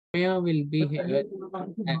Soumya will be here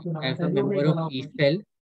as a member of E-Cell.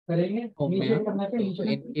 Soumya, so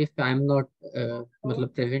in case I'm not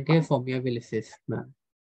present here, Soumya will assist, ma'am.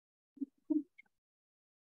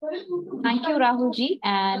 Thank you, Rahulji,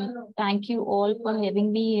 and thank you all for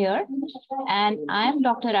having me here. And I'm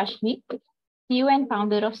Dr. Rashmi, CEO and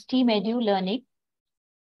founder of Steamedu Learning.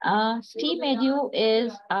 Steamedu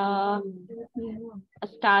is a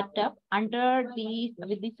startup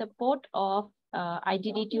with the support of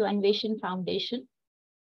IGDT Anveshan Foundation.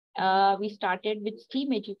 We started with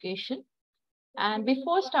STEAM education. And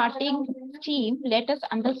before starting STEAM, let us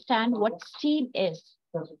understand what STEAM is.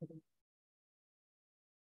 So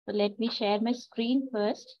let me share my screen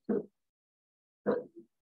first.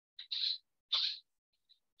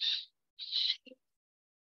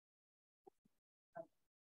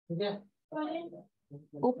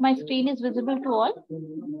 Hope my screen is visible to all.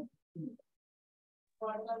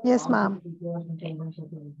 Yes, ma'am.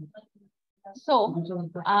 So,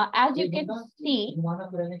 as you can see,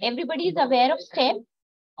 everybody is aware of STEM.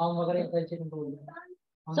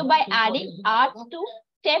 So, by adding arts to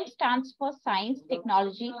STEM stands for science,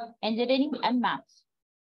 technology, engineering, and maths.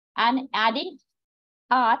 And adding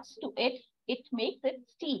arts to it, it makes it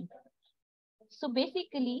STEAM. So,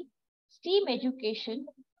 basically, STEAM education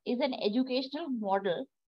is an educational model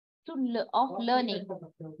of learning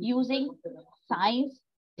using science,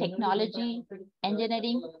 technology,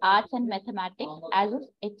 engineering, arts, and mathematics as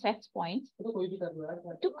its access points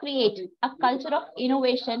to create a culture of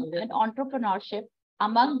innovation and entrepreneurship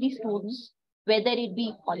among the students, whether it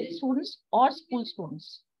be college students or school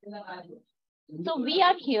students. So we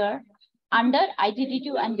are here under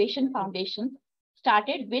IGDT Anveshan Foundation,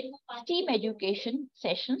 started with STEAM education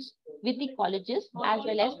sessions with the colleges as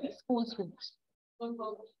well as the school students.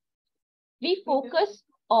 We focus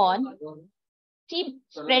on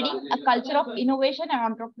spreading a culture of innovation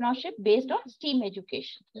and entrepreneurship based on STEAM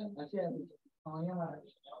education. So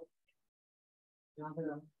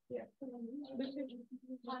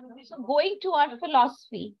going to our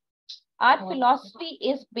philosophy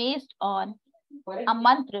is based on a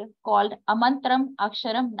mantra called Amantram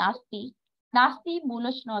Aksharam Nasti, Nasti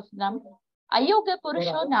Mulashnosnam, Ayoga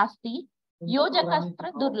Purusho Nasti,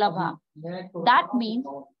 Yojakastra Durlabha. That means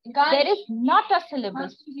there is not a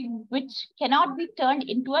syllabus which cannot be turned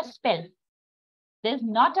into a spell. There is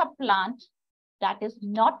not a plant that is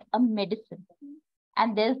not a medicine.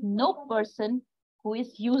 And there is no person who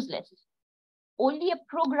is useless. Only a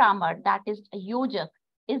programmer that is a yojak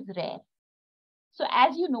is rare. So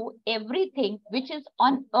as you know, everything which is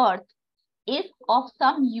on earth is of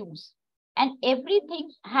some use. And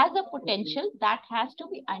everything has a potential that has to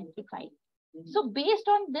be identified. So based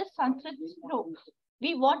on this Sanskrit stroke,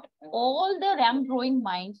 we want all the young growing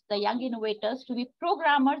minds, the young innovators, to be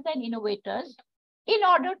programmers and innovators in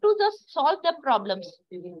order to just solve the problems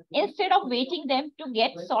instead of waiting them to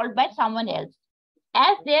get solved by someone else.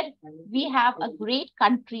 As there we have a great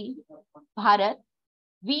country, Bharat,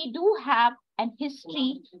 we do have an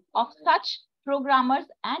history of such programmers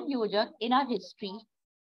and yojak in our history.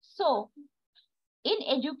 So in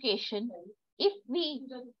education, if we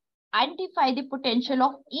identify the potential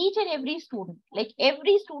of each and every student, like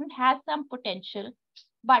every student has some potential,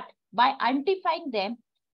 but by identifying them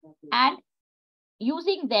and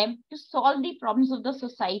using them to solve the problems of the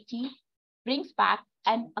society brings back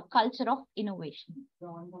a culture of innovation.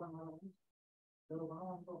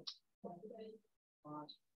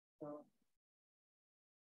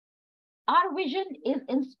 Our vision is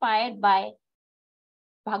inspired by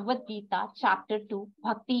Bhagavad Gita, chapter 2,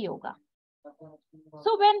 Bhakti Yoga.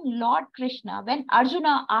 So when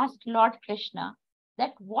Arjuna asked Lord Krishna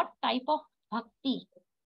that what type of bhakti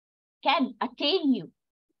can attain you?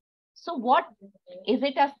 So what is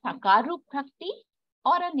it, a Sakar Roop Bhakti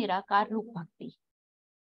or a Nirakar Roop Bhakti?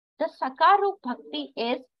 The Sakar Roop Bhakti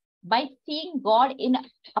is by seeing God in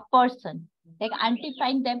a person, like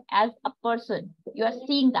identifying them as a person. You are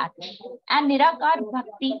seeing that. And Nirakar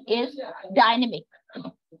Bhakti is dynamic.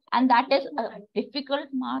 And that is a difficult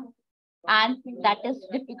mark. And that is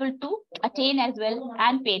difficult to attain as well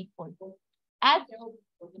and painful. As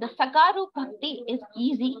the Sakar Roop Bhakti is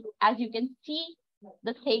easy, as you can see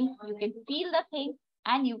the thing, you can feel the thing,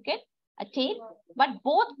 and you can attain, but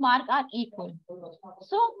both marks are equal.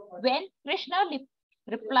 So when Krishna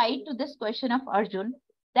replied to this question of Arjun,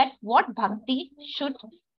 that what bhakti should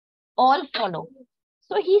all follow?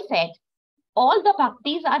 So he said, all the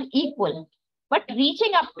bhaktis are equal, but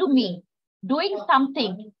reaching up to me, doing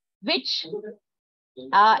something which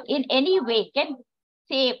in any way can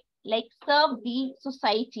say, like serve the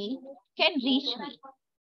society, can reach me.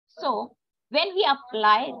 So When we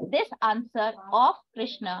apply this answer of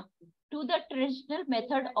Krishna to the traditional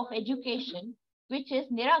method of education, which is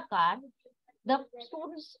Nirakar, the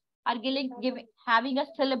students are having a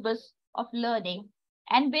syllabus of learning,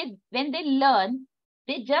 and when they learn,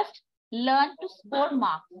 they just learn to score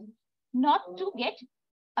marks, not to get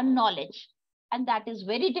a knowledge, and that is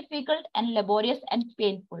very difficult and laborious and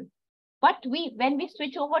painful. But when we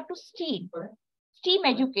switch over to STEAM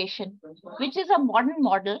education, which is a modern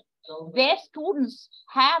model where students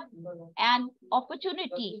have an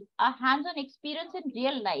opportunity, a hands-on experience in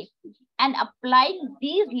real life, and applying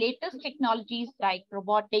these latest technologies like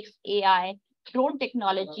robotics, AI, drone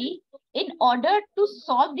technology in order to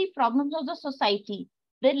solve the problems of the society,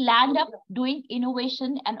 they land up doing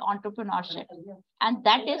innovation and entrepreneurship. And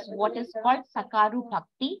that is what is called Sakaru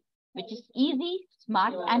Bhakti, which is easy,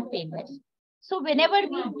 smart, and painless. So whenever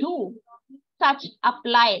we do such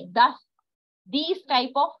apply these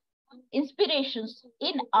type of inspirations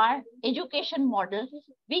in our education model,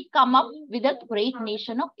 we come up with a great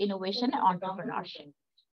nation of innovation and entrepreneurship.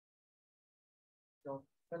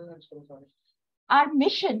 Our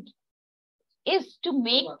mission is to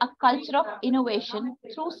make a culture of innovation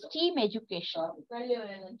through STEAM education,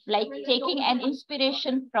 like taking an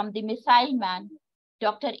inspiration from the missile man,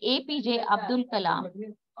 Dr. APJ Abdul Kalam,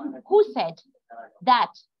 who said that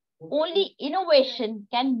only innovation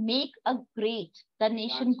can make the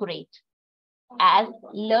nation great. As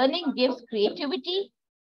learning gives creativity,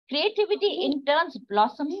 creativity in turn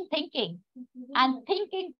blossoms thinking, and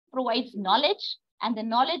thinking provides knowledge, and the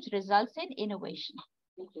knowledge results in innovation.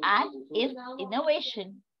 And is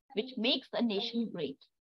innovation which makes a nation great.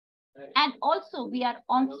 And also, we are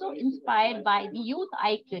also inspired by the youth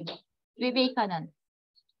icon, Vivekananda,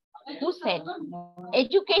 who said,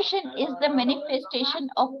 education is the manifestation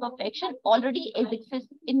of perfection already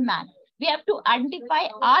exists in man. We have to identify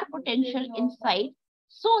our potential inside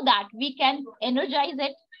so that we can energize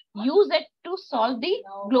it, use it to solve the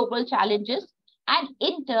global challenges, and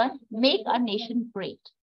in turn, make our nation great.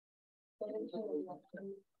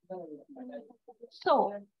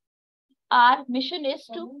 So, our mission is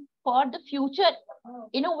for the future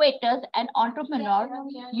innovators and entrepreneurs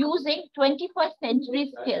using 21st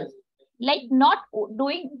century skills, like not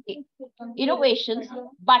doing innovations,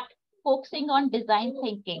 but focusing on design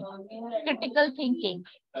thinking, critical thinking,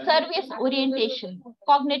 service orientation,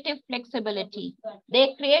 cognitive flexibility, their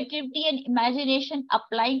creativity and imagination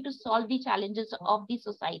applying to solve the challenges of the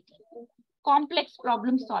society, complex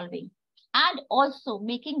problem solving, and also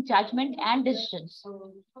making judgment and decisions.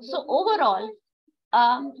 So overall,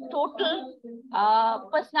 total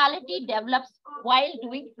personality develops while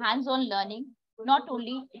doing hands-on learning.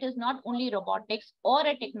 It is not only robotics or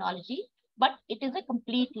a technology, but it is a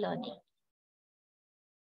complete learning.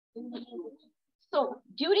 So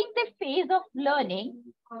during the phase of learning,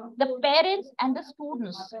 the parents and the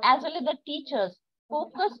students, as well as the teachers,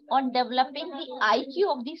 focus on developing the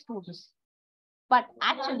IQ of the students. But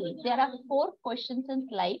actually, there are 4 questions in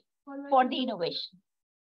life for the innovation.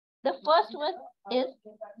 The first one is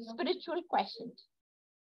spiritual questions.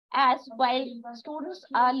 As while students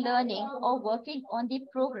are learning or working on the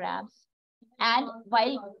programs and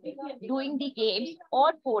while doing the games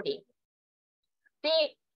or coding,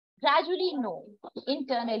 they gradually know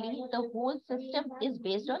internally the whole system is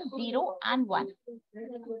based on 0 and 1.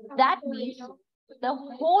 That means the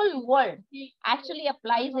whole world actually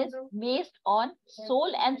applies is based on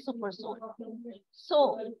soul and super soul.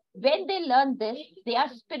 So when they learn this, they are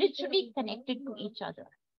spiritually connected to each other.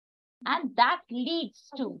 And that leads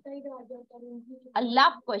to a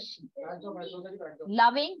love question,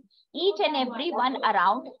 loving each and every one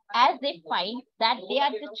around as they find that they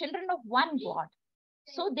are the children of one God.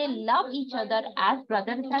 So they love each other as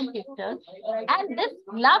brothers and sisters. And this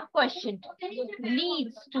love quotient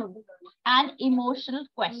leads to an emotional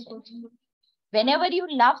quotient. Whenever you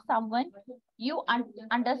love someone, you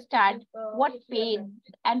understand what pain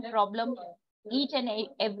and problem each and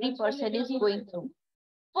every person is going through.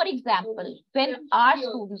 For example, when our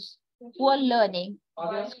students who are learning,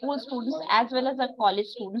 school students as well as the college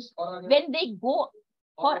students, when they go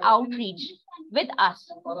for outreach with us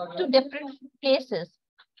to different places,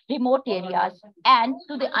 remote areas, and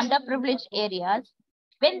to the underprivileged areas,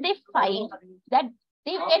 when they find that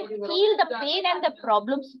they can feel the pain and the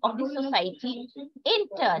problems of the society, in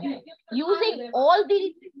turn, using all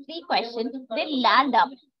the 3 questions, they land up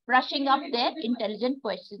brushing up their intelligent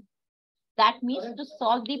questions. That means to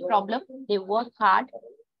solve the problem, they work hard,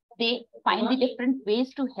 they find the different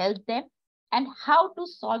ways to help them and how to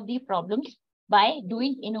solve the problems by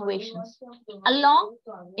doing innovations, along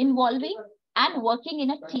involving and working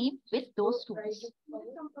in a team with those students.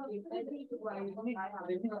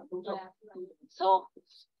 So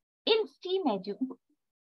in Steamedu,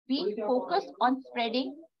 we focus on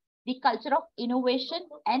spreading the culture of innovation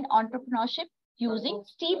and entrepreneurship using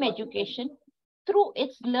STEAM education through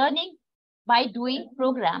its learning by doing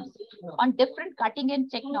programs on different cutting-edge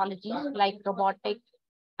technologies like robotics,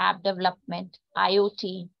 app development,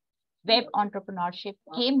 IoT, web entrepreneurship,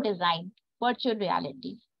 game design, virtual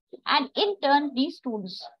reality. And in turn, these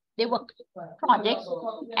students, they work projects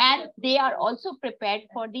and they are also prepared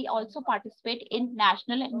for the also participate in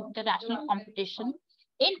national and international competition.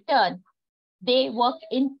 In turn, they work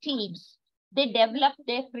in teams. They develop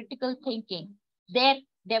their critical thinking. They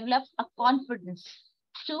develop a confidence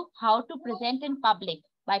to how to present in public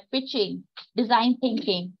by pitching, design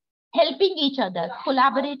thinking, helping each other,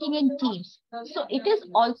 collaborating in teams. So it is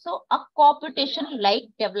also a competition-like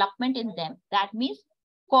development in them. That means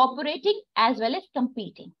cooperating as well as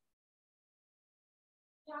competing.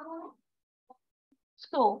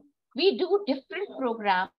 So we do different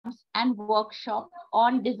programs and workshops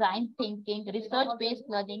on design thinking, research-based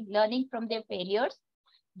learning, learning from their failures,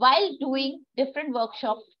 while doing different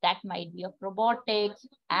workshops that might be of robotics,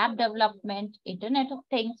 app development, Internet of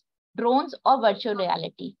Things, drones, or virtual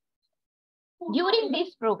reality. During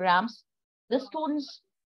these programs, the students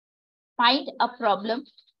find a problem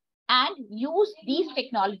and use these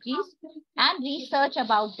technologies and research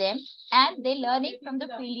about them, and they learning from the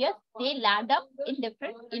failures, they land up in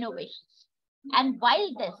different innovations. And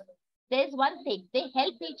while this, there's one thing, they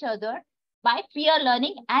help each other by peer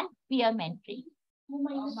learning and peer mentoring.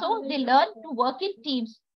 So they learn to work in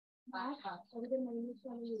teams.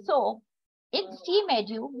 So in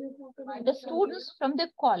Steamedu, the students from the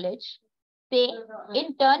college, they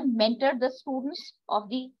in turn mentor the students of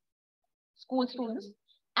the school students,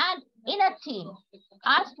 and in a team,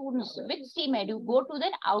 our students with Steamedu go to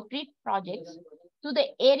the outreach projects to the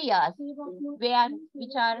areas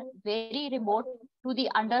which are very remote to the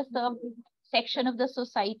underserved section of the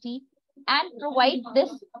society and provide this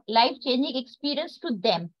life-changing experience to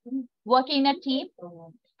them, working in a team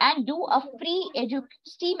and do a free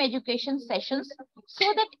STEAM education sessions so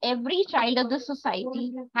that every child of the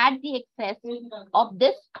society had the access of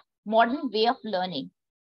this modern way of learning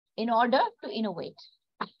in order to innovate.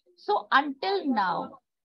 So until now,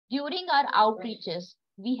 during our outreaches,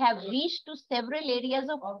 we have reached to several areas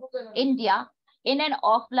of India in an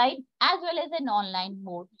offline as well as an online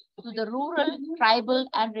mode to the rural, tribal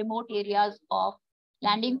and remote areas of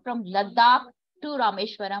landing from Ladakh to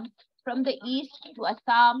Rameshwaram, from the east to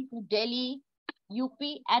Assam to Delhi, UP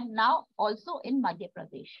and now also in Madhya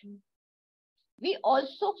Pradesh. We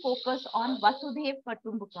also focus on Vasudhaiv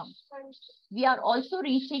Kutumbakam. We are also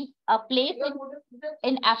reaching a place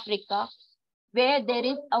in Africa where there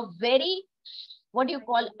is a very,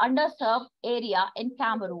 underserved area in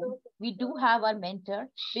Cameroon. We do have our mentor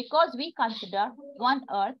because we consider one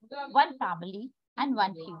earth, one family, and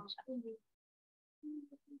one future.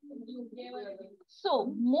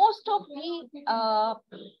 So most of the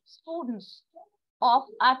students of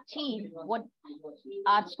our team, what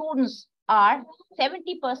our students are,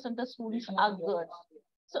 70% of students are girls.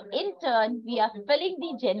 So in turn, we are filling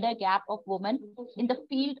the gender gap of women in the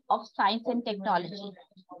field of science and technology.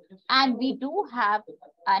 And we do have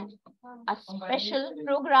a special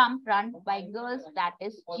program run by girls, that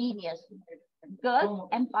is Genius. Girls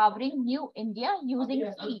Empowering New India using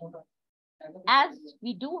STEAM. As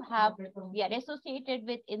we are associated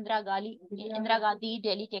with Indira Gandhi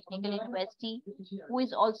Delhi Technical University, who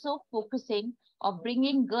is also focusing of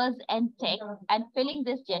bringing girls and tech and filling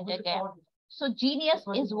this gender gap. So Genius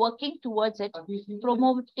is working towards it,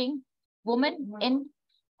 promoting women in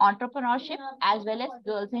entrepreneurship as well as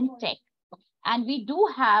girls in tech. And we do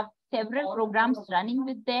have several programs running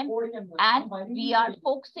with them, and we are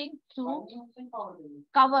focusing to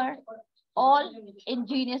cover all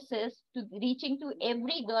ingeniouses to reaching to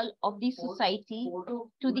every girl of the society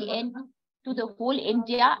to the end, to the whole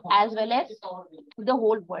India as well as the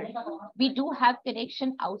whole world. We do have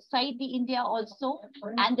connection outside the India also,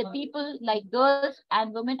 and the people like girls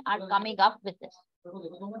and women are coming up with this.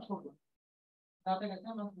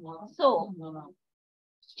 So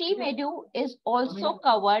Steamedu is also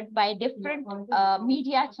covered by different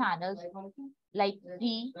media channels like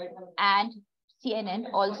Z and CNN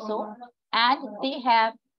also, and they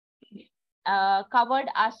have covered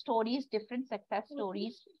our stories, different success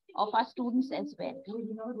stories of our students as well.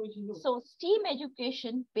 So STEAM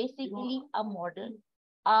education, basically a model,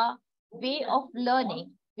 a way of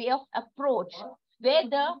learning, way of approach, where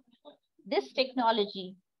this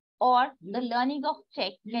technology or the learning of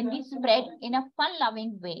tech can be spread in a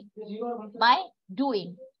fun-loving way by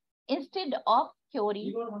doing. Instead of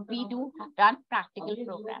theory, we do run practical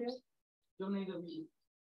programs.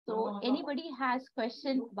 So anybody has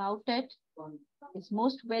question about it is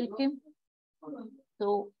most welcome.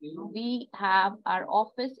 So we have our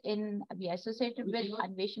office we are associated with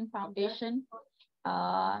Anveshan Foundation.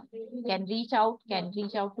 Can reach out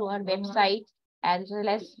to our website as well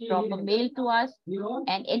as drop a mail to us.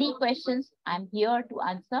 And any questions, I'm here to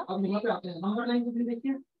answer.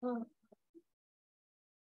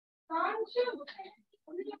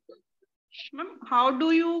 Ma'am, how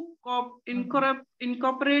do you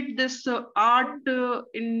incorporate this art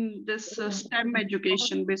in this STEM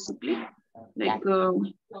education, basically? Like,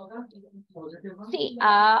 see,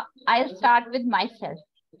 I'll start with myself.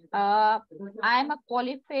 I'm a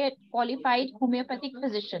qualified homeopathic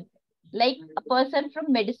physician, like a person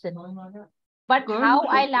from medicine. But how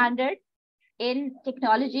I landed in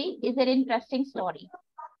technology is an interesting story.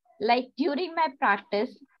 Like during my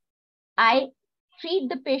practice, I treat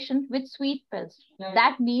the patient with sweet pills.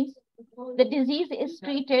 That means the disease is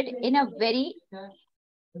treated in a very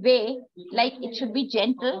way, like it should be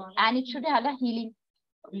gentle and it should have a healing.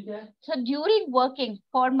 So during working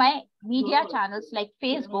for my media channels like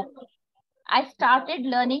Facebook, I started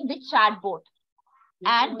learning the chatbot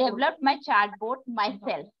and developed my chatbot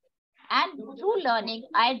myself. And through learning,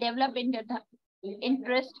 I developed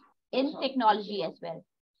interest in technology as well.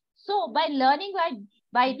 So by learning,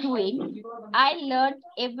 by doing, I learned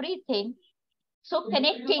everything. So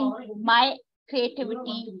connecting my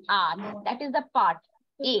creativity, art, that is the part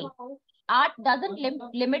A. Art doesn't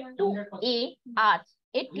limit to A, arts.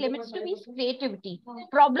 It limits to be creativity,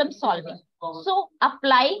 problem solving. So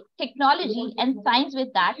apply technology and science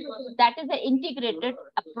with that. That is an integrated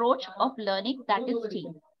approach of learning, that is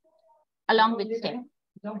STEAM, along with STEM.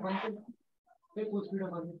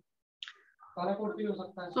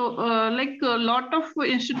 So, like a lot of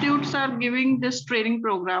institutes are giving this training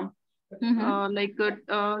program. Like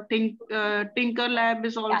Tinker Lab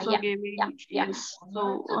is also giving. Yes.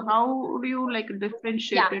 So how do you like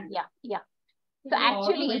differentiate it? So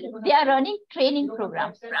actually, they are running training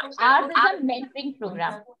programs. Ours is a mentoring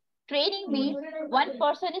program. Training means one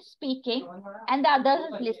person is speaking and the other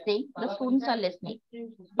is listening. The students are listening.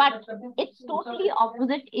 But it's totally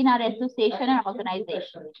opposite in our association and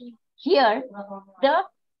organization. Here, there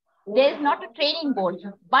is not a training board,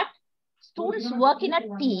 but students work in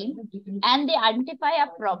a team and they identify a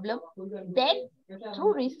problem. Then,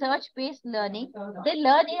 through research-based learning, they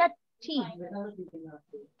learn in a team.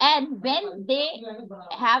 And when they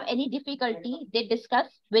have any difficulty, they discuss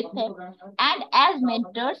with them. And as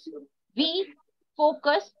mentors, we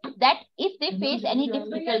focus that if they face any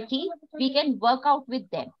difficulty, we can work out with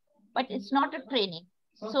them. But it's not a training.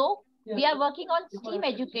 So we are working on STEAM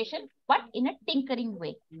education, but in a tinkering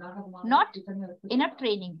way, not in a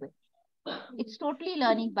training way. It's totally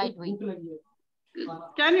learning by doing.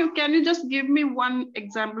 Can you just give me one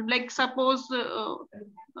example? Like suppose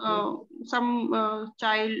some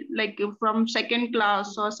child like from 2nd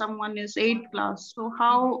class or someone is 8th class. So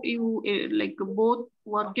how you like both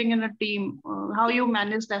working in a team? How you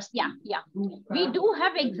manage that? Yeah. We do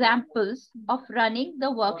have examples of running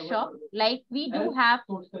the workshop. Like we do have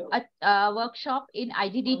a workshop in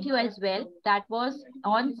IDDTU as well. That was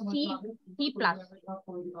on C+,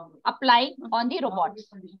 applying on the robots.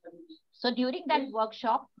 So during that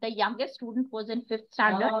workshop, the youngest student was in 5th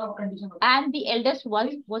standard and the eldest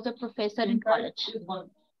was a professor in college.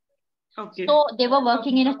 Okay. So they were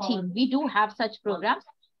working in a team. We do have such programs.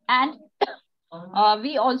 And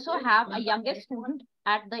we also have a youngest student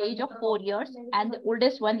at the age of 4 years and the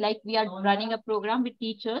oldest one, like we are running a program with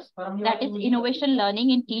teachers that is innovation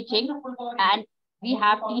learning in teaching. And we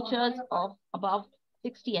have teachers of above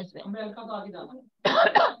 60 as well.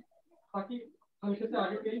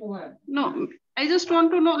 No, I just want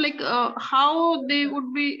to know like how they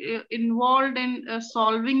would be involved in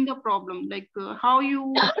solving the problem, like how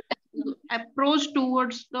you approach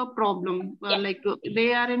towards the problem, like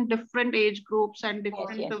they are in different age groups and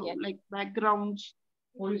different like backgrounds.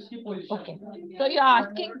 Okay, so you're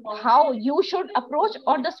asking how you should approach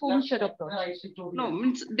or the student should approach? No,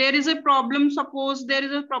 means there is a problem. Suppose there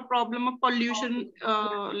is a problem of pollution,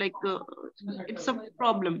 like it's a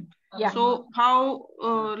problem. So how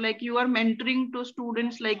like you are mentoring to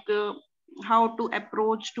students, like how to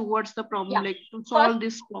approach towards the problem, like to solve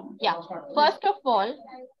this problem? First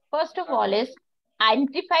of all is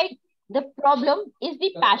identify the problem is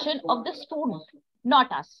the passion of the student,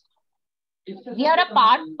 not us. We are a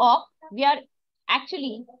part of,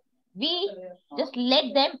 we just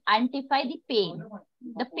let them identify the pain.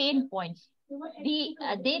 the pain points.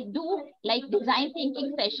 They do like design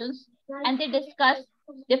thinking sessions, and they discuss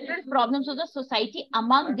different problems of the society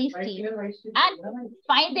among these teams and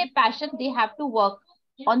find their passion. They have to work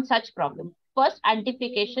on such problems. First,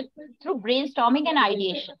 identification through brainstorming and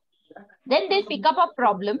ideation. Then they pick up a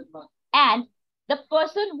problem, and the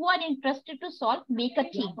person who are interested to solve make a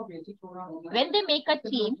team. When they make a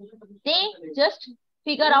team, they just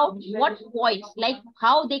figure out what points, like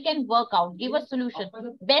how they can work out, give a solution,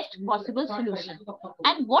 best possible solution,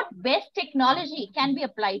 and what best technology can be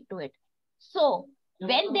applied to it. So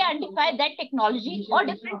when they identify that technology or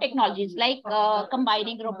different technologies like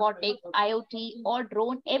combining robotics, IoT or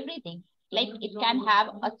drone, everything, like it can have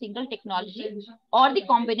a single technology or the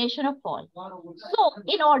combination of all. So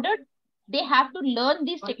in order, they have to learn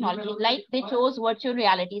these technologies, like they chose virtual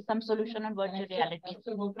reality, some solution on virtual reality,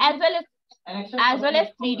 as well as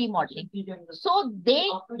 3D modeling. So they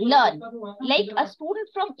learn, like a student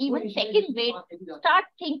from even second grade start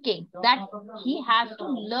thinking that he has to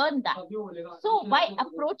learn that. So by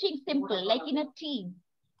approaching simple, like in a team,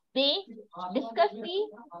 they discuss the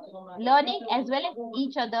learning as well as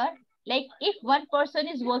each other. Like if one person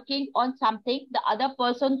is working on something, the other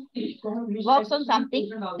person works on something,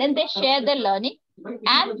 then they share their learning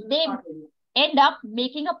and they end up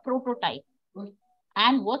making a prototype.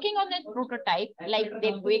 And working on this prototype, like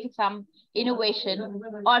they make some innovation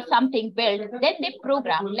or something built, then they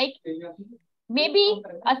program. Like maybe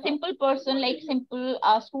a simple person, like simple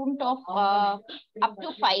student of up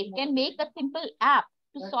to 5 can make a simple app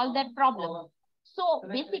to solve that problem. So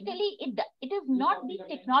basically, it is not the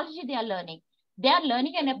technology they are learning. They are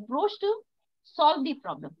learning an approach to solve the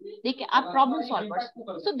problem. They are problem solvers.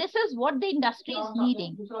 So this is what the industry is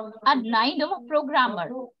needing. A mind of a programmer,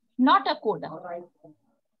 not a coder.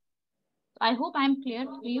 I hope I'm clear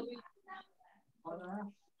to you.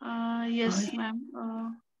 Yes,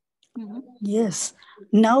 ma'am. Yes.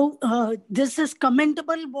 Now, this is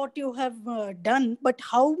commendable what you have done, but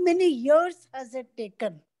how many years has it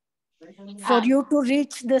taken for you to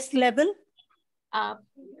reach this level?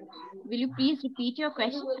 Will you please repeat your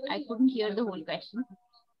question? I couldn't hear the whole question.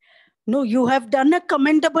 No, you have done a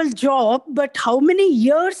commendable job, but how many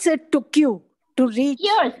years it took you to reach?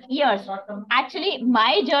 Years. Actually,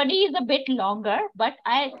 my journey is a bit longer, but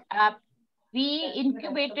we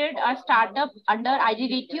incubated our startup under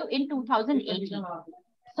IGDQ in 2018.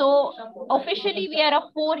 So officially, we are a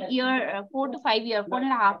 4 to 5 year,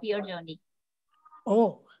 4.5 year journey.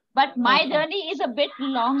 Oh. But my journey is a bit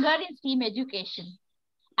longer in STEAM education.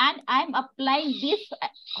 And I'm applying this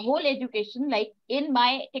whole education like in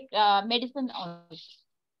my medicine also.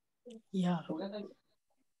 Yeah.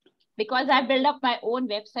 Because I built up my own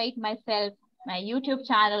website myself, my YouTube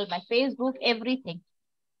channel, my Facebook, everything.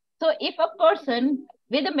 So if a person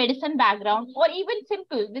with a medicine background or even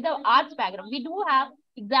simple with an arts background, we do have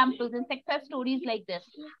examples and success stories like this.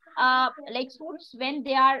 Like students when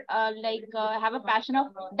they are have a passion of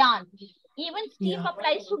dance, even STEAM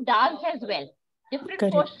applies to dance as well.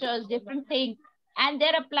 Different postures, different things, and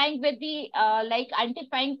they're applying with the like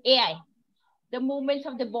identifying AI, the movements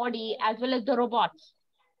of the body as well as the robots.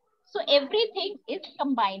 So everything is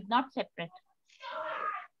combined, not separate.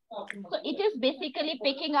 So it is basically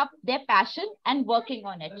picking up their passion and working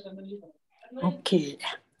on it. Okay.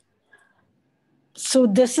 So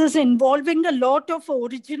this is involving a lot of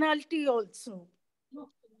originality also.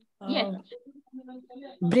 Yes.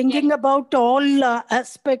 Bringing about all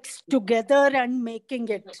aspects together and making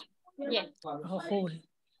it a whole.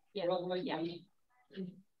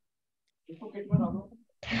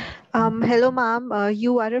 Hello, ma'am.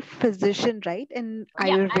 You are a physician, right? In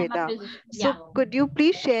Ayurveda. I'm a physician. So could you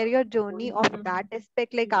please share your journey of that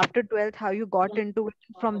aspect, like after 12th, how you got into it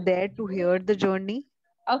from there to here, the journey?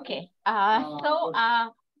 Okay.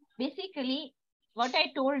 Basically, what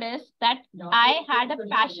I told is that I had a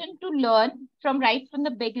passion to learn from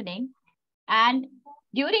the beginning. And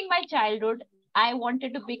during my childhood, I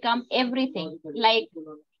wanted to become everything, like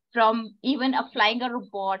from even flying a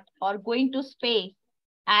robot or going to space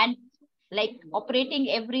and like operating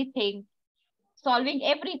everything, solving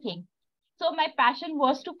everything. So my passion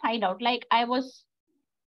was to find out, like I was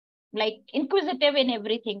like inquisitive in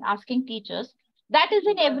everything, asking teachers. That is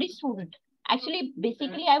in every student. Actually,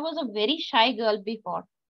 basically, I was a very shy girl before.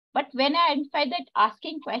 But when I identified that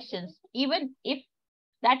asking questions, even if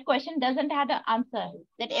that question doesn't have an answer,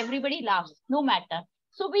 that everybody laughs, no matter.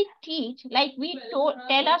 So we teach, like we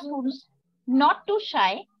tell our students not to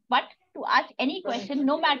shy, but to ask any question,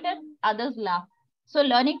 no matter others laugh. So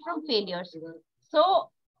learning from failures. So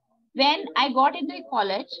when I got into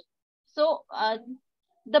college, so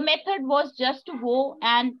the method was just to go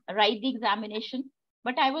and write the examination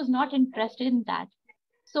but I was not interested in that.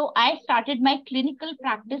 So I started my clinical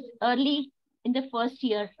practice early in the first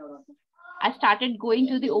year. I started going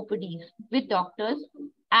to the OPDs with doctors,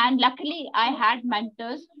 and luckily I had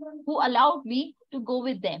mentors who allowed me to go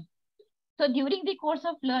with them. So during the course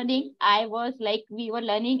of learning, we were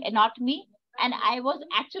learning anatomy, and I was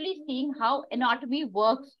actually seeing how anatomy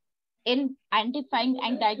works in identifying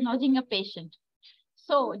and diagnosing a patient.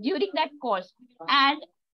 So during that course, and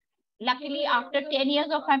luckily after 10 years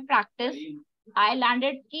of my practice, I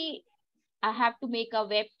landed key I have to make a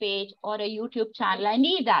web page or a YouTube channel. I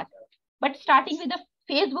need that. But starting with a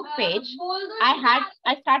Facebook page,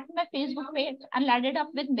 I started my Facebook page and landed up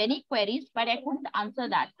with many queries, but I couldn't answer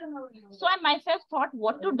that. So I myself thought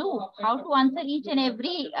what to do, how to answer each and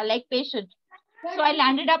every patient. So I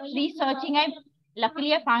landed up researching.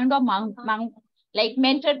 Luckily I found a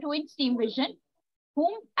mentor to in Steam Vision,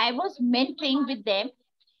 whom I was mentoring with them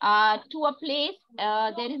to a place.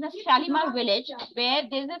 There is a Shalimar village where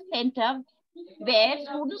there is a center where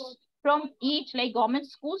students from each government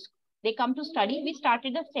schools, they come to study. We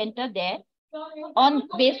started a center there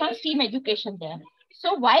based on STEAM education there.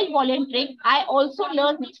 So while volunteering, I also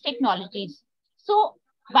learned these technologies. So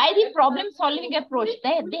by the problem solving approach,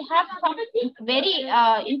 they have some very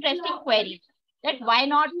interesting queries that why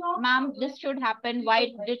not, ma'am, this should happen, why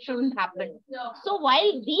this shouldn't happen. So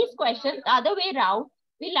while these questions, the other way around,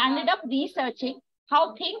 we landed up researching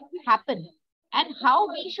how things happen and how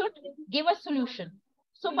we should give a solution.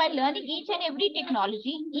 So by learning each and every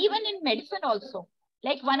technology, even in medicine also,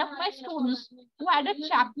 like one of my students who had a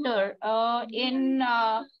chapter in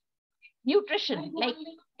nutrition, like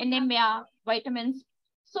anemia, vitamins.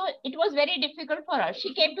 So it was very difficult for her.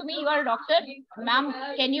 She came to me, you are a doctor, ma'am,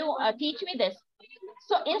 can you teach me this?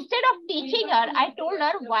 So instead of teaching her, I told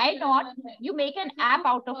her, why not you make an app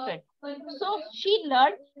out of it? So she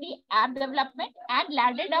learned the app development and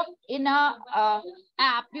landed up in a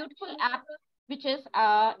beautiful app, which is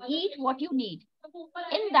Eat What You Need.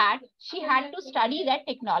 In that, she had to study that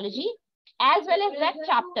technology as well as that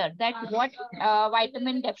chapter, that what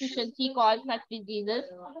vitamin deficiency causes such diseases,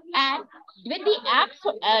 and with the app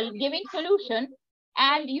giving solution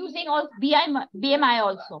and using all BMI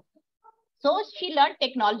also. So she learned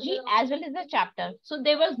technology as well as a chapter. So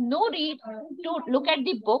there was no need to look at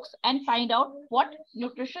the books and find out what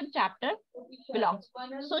nutrition chapter belongs.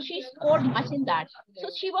 So she scored much in that. So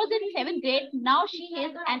she was in 7th grade. Now she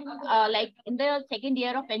is in the 2nd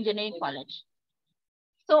year of engineering college.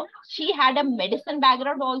 So she had a medicine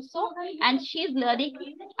background also, and she's learning,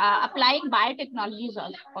 applying biotechnologies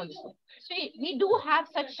also. So we do have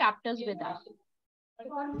such chapters with us.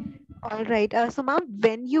 All right. So, ma'am,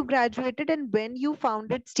 when you graduated and when you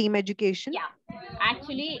founded STEAM Education? Yeah,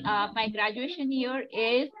 actually, my graduation year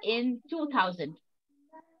is in 2000.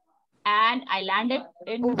 And I landed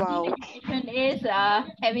in STEAM Education is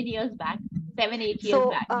 7 years back, 7, 8 years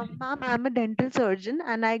back. Ma'am, I'm a dental surgeon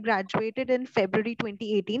and I graduated in February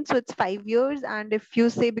 2018. So it's 5 years. And if you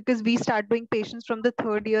say, because we start doing patients from the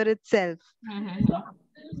 3rd year itself.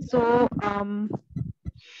 So,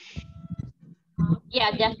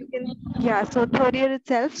 so 3rd year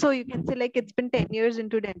itself. So you can say like it's been 10 years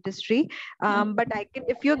into dentistry. But I can,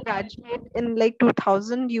 if you graduate in like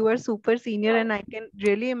 2000, you are super senior, and I can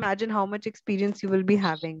really imagine how much experience you will be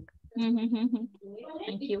having.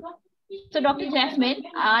 Thank you. So Dr. Jasmine,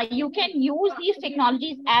 you can use these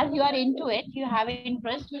technologies as you are into it, you have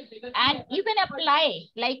interest, and you can apply.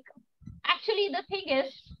 Like, actually the thing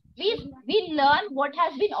is, we learn what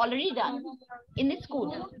has been already done in the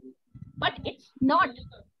school, but it's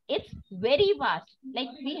very vast. Like,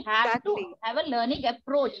 we have to have a learning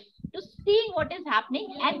approach to seeing what is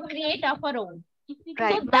happening and create our own.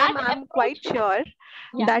 Right, so ma'am, I'm quite sure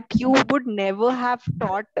that you would never have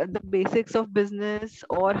taught the basics of business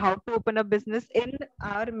or how to open a business in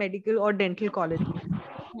our medical or dental college.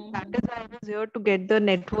 That is why I was here, to get the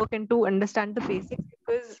network and to understand the basics,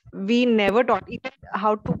 because we never taught. Even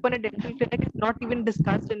how to open a dental clinic is not even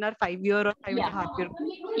discussed in our 5-year or 5.5 year.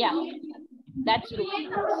 Yeah, that's true.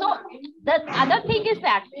 So the other thing is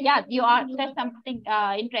that, you said something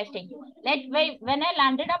interesting. Like, when I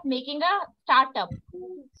landed up making a startup,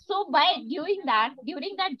 so during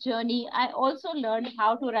that journey, I also learned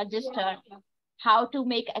how to register, how to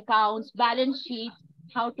make accounts, balance sheets,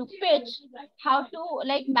 how to pitch, how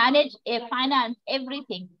to manage a finance,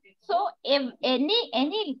 everything. So if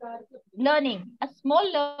any learning, a small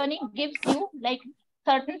learning gives you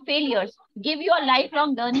certain failures, give you a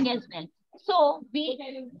lifelong learning as well. So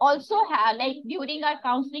we also have, during our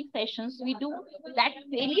counseling sessions, we do that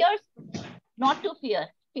failures not to fear.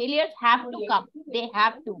 Failures have to come. They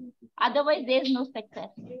have to. Otherwise, there is no success.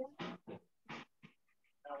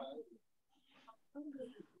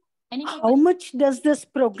 How much does this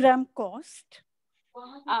program cost?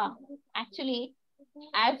 Actually,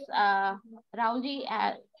 as Rahulji,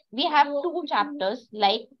 we have two chapters.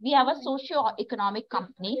 Like we have a socio-economic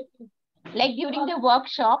company. Like during the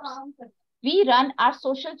workshops, we run our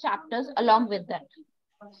social chapters along with that.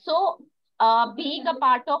 So, being a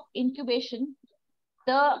part of incubation,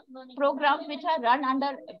 the programs which are run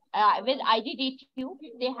under with IGDTU,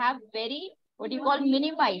 they have very, what do you call,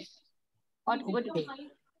 minimized or what do you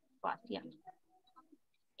call, yeah.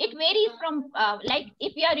 It varies from like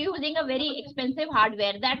if you are using a very expensive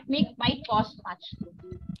hardware that might cost much.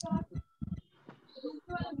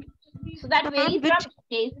 So that varies from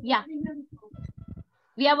days. Yeah.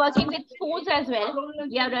 We are working with schools as well.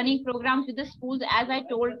 We are running programs with the schools. As I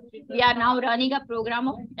told, we are now running a program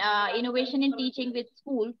of innovation in teaching with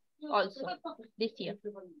schools also this year.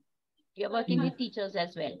 We are working with teachers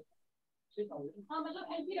as well.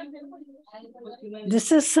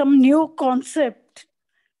 This is some new concept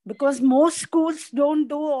because most schools don't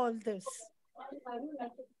do all this.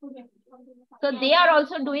 So they are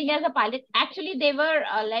also doing as a pilot. Actually, they were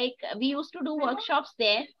like, we used to do workshops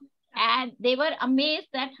there and they were amazed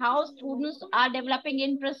that how students are developing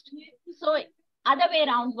interest. So other way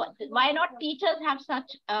around, why not teachers have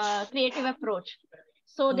such a creative approach?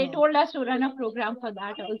 So they told us to run a program for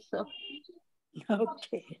that also.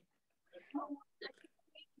 Okay.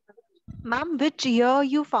 Ma'am, which year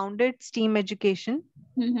you founded STEAM Education?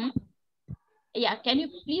 Yeah, can you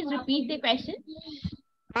please repeat the question?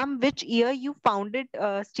 Ma'am, which year you founded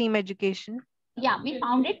STEAM Education? Yeah, we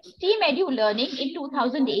founded Steamedu Learning in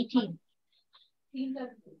 2018.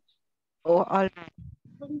 Oh, all right.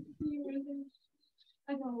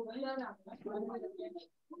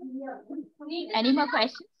 Any more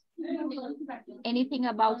questions? Anything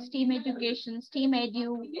about STEAM education,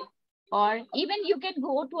 Steamedu, or even you can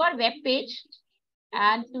go to our webpage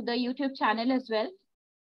and to the YouTube channel as well.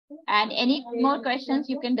 And any more questions,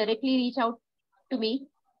 you can directly reach out to me,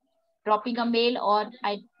 dropping a mail, or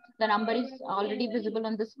the number is already visible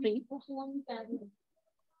on the screen.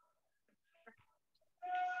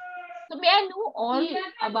 So may I know all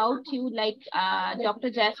about you? Like Dr.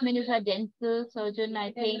 Jasmine is a dental surgeon,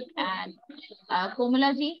 I think, and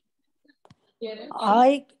Komala ji?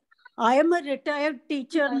 I am a retired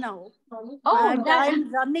teacher now. And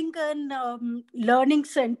I'm running an learning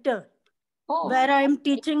center where I'm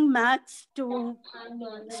teaching maths to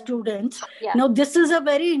students. Yeah. Now, this is a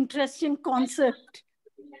very interesting concept.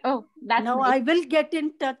 Oh, that's now nice. I will get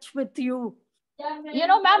in touch with you. You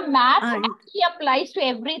know, ma'am, math actually applies to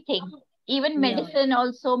everything. Even medicine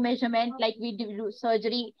also, measurement, like we do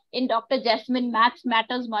surgery. In Dr. Jasmine, maths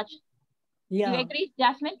matters much. Yeah. Do you agree,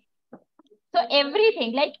 Jasmine? So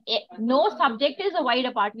everything, like no subject is a wide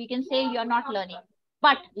apart. We can say you're not learning.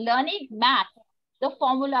 But learning math, the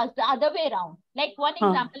formulas, the other way around. Like one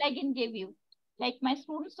example I can give you. Like my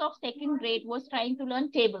students of second grade was trying to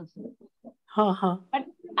learn tables. But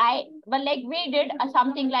like we did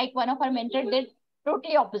something like one of our mentors did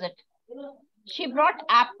totally opposite. She brought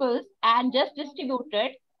apples and just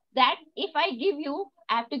distributed that if I give you,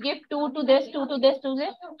 I have to give 2 to this, 2 to this, 2 to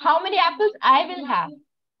this. How many apples I will have?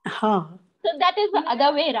 So that is the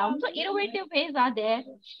other way around. So innovative ways are there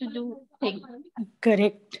to do things.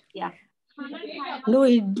 Correct. Yeah. No,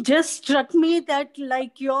 it just struck me that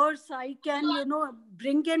like yours, I can,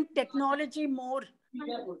 bring in technology more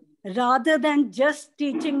rather than just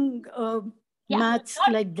teaching maths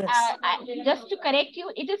like this. Just to correct you,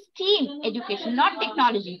 it is STEAM education, not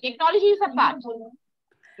technology. Technology is a part.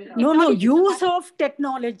 No, use of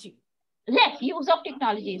technology. Yes, use of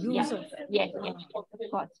technologies. Yes, of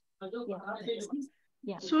course.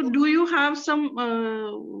 Yeah. So do you have some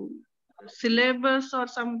syllabus or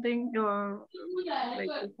something, or like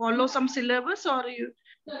follow some syllabus, or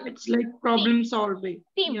it's like problem solving?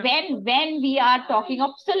 See, when we are talking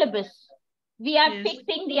of syllabus, we are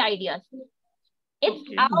fixing the ideas. It's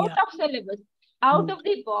out of syllabus, out of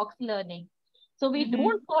the box learning. So we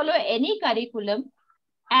don't follow any curriculum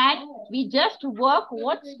and we just work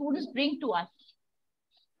what students bring to us.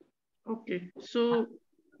 Okay, so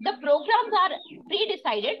the programs are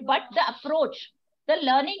pre-decided, but the approach, the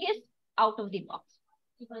learning is out of the box.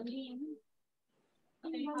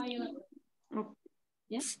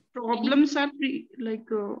 Yes. Problems are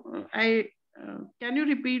can you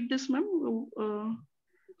repeat this, ma'am?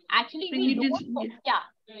 Actually, we don't.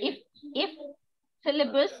 If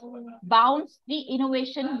syllabus bounds the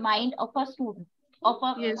innovation mind of a student, of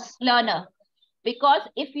a learner, because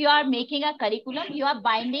if you are making a curriculum, you are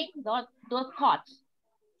binding those thoughts.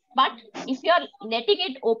 But if you are letting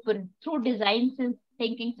it open through design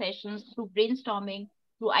thinking sessions, through brainstorming,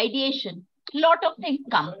 through ideation, a lot of things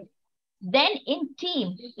come. Then in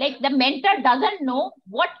team, like the mentor doesn't know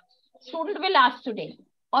what student will ask today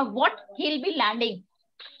or what he'll be landing,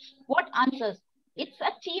 what answers. It's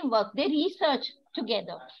a teamwork. They research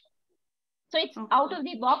together. So it's out of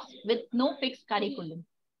the box with no fixed curriculum.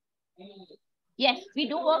 Yes, we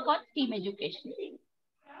do work on team education.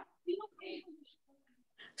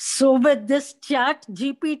 So with this chat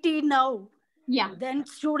GPT now, yeah, then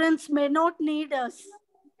students may not need us.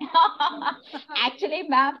 Actually,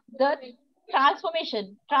 ma'am, the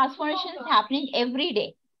transformation is happening every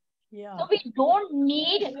day. Yeah. So we don't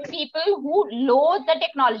need people who load the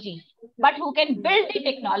technology, but who can build the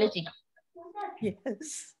technology.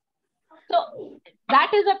 Yes. So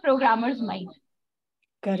that is a programmer's mind.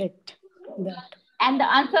 Correct. That. And the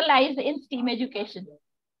answer lies in STEAM education.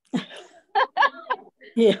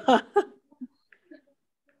 Yeah.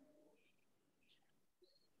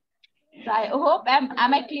 So I hope,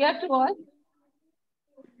 am I clear to all?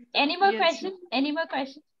 Any more questions? Any more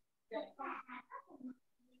questions?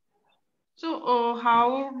 So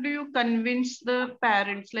how do you convince the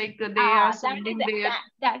parents, like they are sending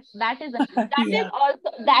that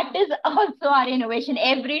is also our innovation.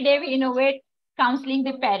 Every day we innovate counseling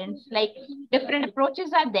the parents, like different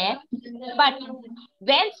approaches are there. But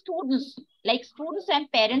when students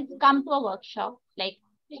and parents come to a workshop, like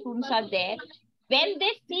students are there, when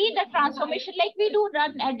they see the transformation, like we do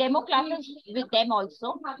run demo classes with them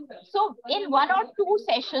also. So in 1 or 2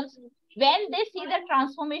 sessions, when they see the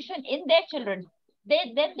transformation in their children,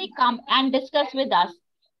 then they come and discuss with us.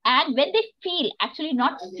 And when they feel, actually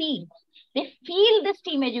not see, they feel this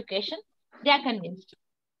team education, they are convinced.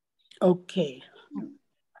 Okay.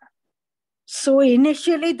 So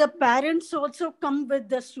initially the parents also come with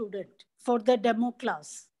the student for the demo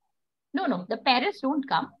class. No, the parents don't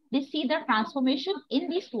come. They see the transformation in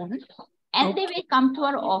the student and they will come to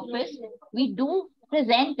our office. We do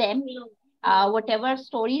present them whatever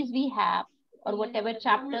stories we have or whatever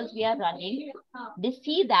chapters we are running. They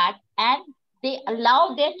see that and they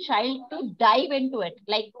allow their child to dive into it.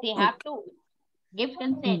 Like they have to give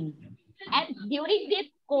consent. And during this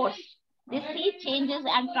course, they see changes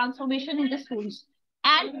and transformation in the students.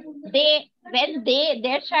 And when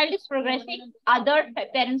their child is progressing, other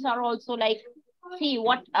parents are also like, see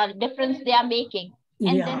what difference they are making.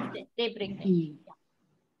 And then they bring them.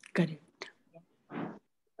 Correct.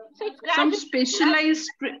 So it's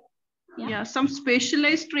some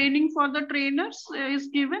specialized training for the trainers is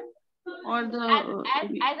given, or the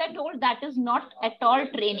as I told, that is not at all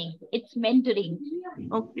training. It's mentoring.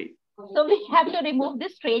 Okay. So we have to remove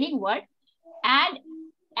this training word. And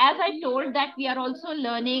as I told that we are also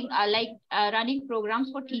learning running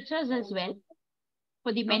programs for teachers as well.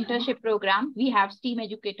 For the mentorship program, we have STEAM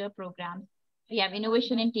educator programs. We have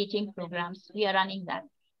innovation in teaching programs. We are running that.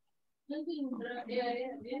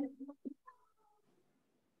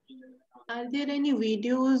 Are there any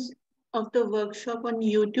videos of the workshop on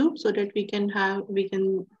YouTube so that we can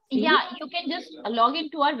see? Yeah, you can just log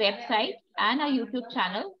into our website and our YouTube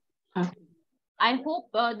channel. I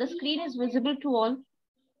hope the screen is visible to all.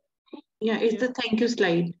 Yeah, it's the thank you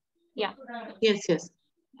slide. Yeah. Yes.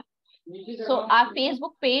 So our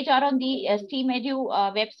Facebook page are on the Steamedu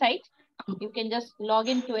website. You can just log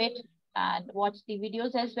into it and watch the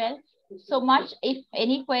videos as well. So much. If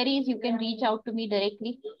any queries, you can reach out to me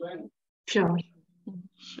directly. Sure.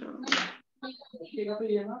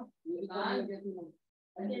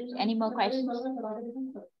 Any more questions?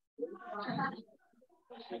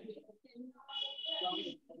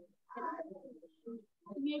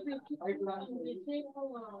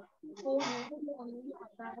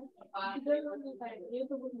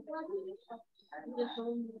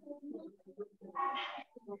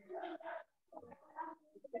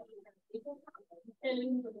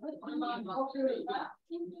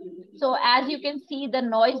 So as you can see the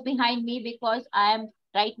noise behind me, because I am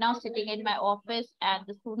right now sitting in my office and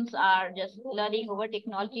the students are just learning over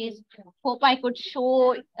technologies. Hope I could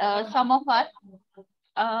show some of us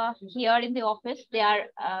here in the office. They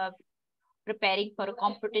are preparing for a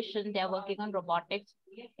competition. They are working on robotics,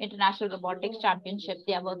 International Robotics Championship.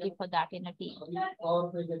 They are working for that in a team.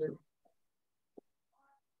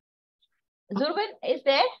 Zurvan is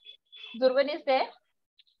there? Zurvan is there?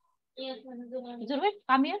 Yes, Zurvan,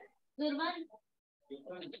 come here. Zurvan.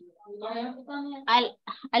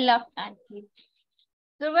 I love that.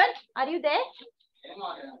 Zurvan, are you there?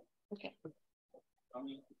 Okay.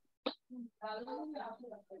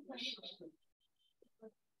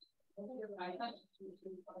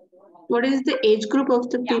 What is the age group of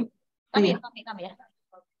the people? Come here.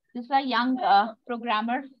 This is a young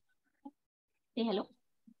programmer. Say hello.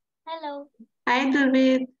 Hello. Hi,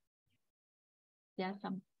 Durveed. There are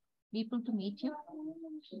some people to meet you.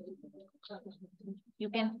 You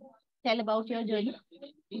can tell about your journey.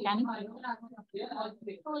 Can you?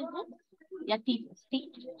 Who is it? Yeah, Steve.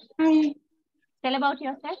 Hi. Tell about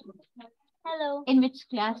yourself. Hello. In which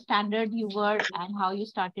class standard you were and how you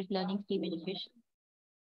started learning STEAM education.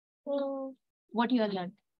 So, what you have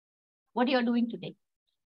learned? What you are doing today?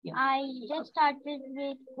 Yeah. I just started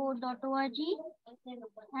with code.org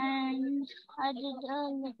and I did a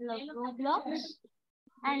little of Roblox.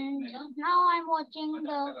 And now I'm watching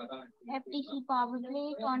the FTC Power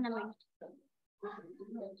Play tournament.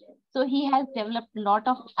 So he has developed a lot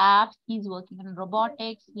of apps. He's working on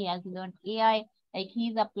robotics. He has learned AI. Like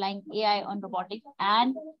he's applying AI on robotics,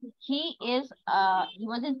 and he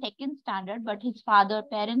was in second standard, but his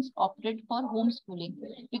parents opted for homeschooling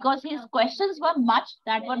because his questions were much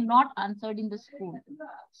that were not answered in the school.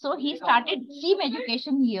 So he started STEAM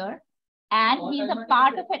education here, and he's a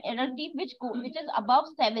part of an adult team which is above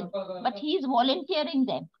 7, but he's volunteering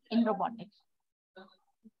them in robotics.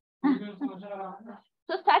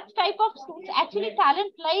 So such type of students, actually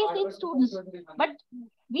talent lies in students, but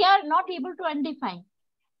we are not able to undefine.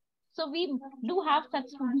 So we do have such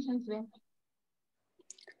students as well.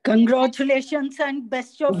 Congratulations and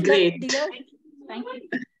best of luck, dear. Thank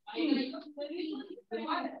you.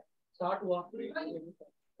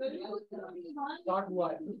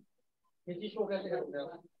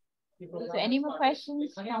 So any more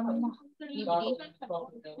questions from anybody?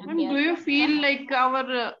 And do you feel like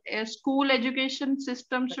our school education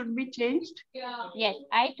system should be changed? Yes,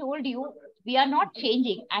 I told you we are not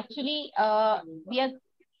changing. Actually, we are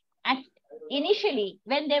initially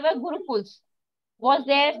when there were gurukuls, was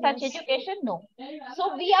there such education? No.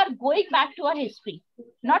 So we are going back to our history,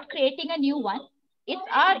 not creating a new one. It's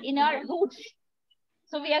in our roots.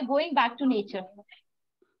 So we are going back to nature.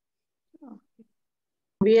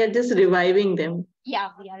 We are just reviving them.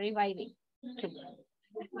 Yeah, we are reviving.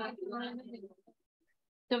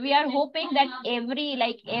 So we are hoping that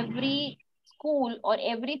every school or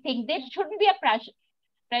everything, there shouldn't be a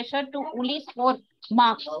pressure to only score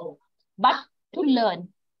marks, but to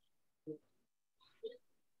learn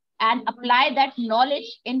and apply that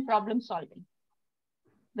knowledge in problem solving.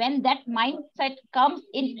 When that mindset comes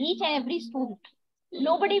in each and every student,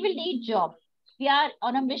 nobody will need job. We are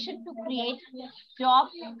on a mission to create job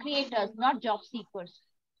creators, not job seekers.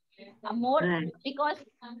 Because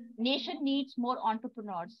nation needs more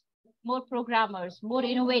entrepreneurs, more programmers, more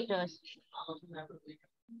innovators.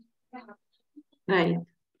 Right.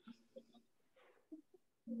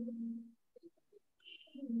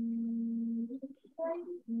 So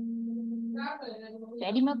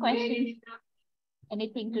any more questions?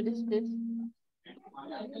 Anything to discuss?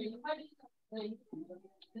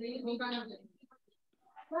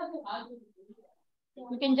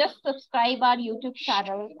 You can just subscribe our YouTube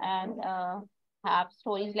channel and have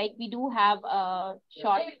stories. Like we do have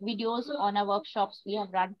short videos on our workshops we have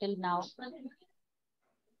run till now.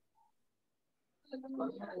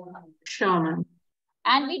 Sure, ma'am.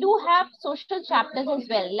 And we do have social chapters as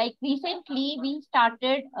well. Like recently we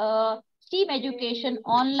started STEAM education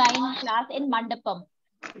online class in Mandapam.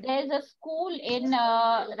 There is a school in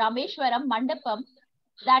Rameshwaram, Mandapam.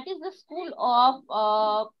 That is the school of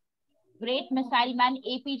great missile man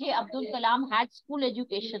APJ Abdul Kalam had school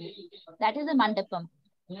education. That is a Mandapam.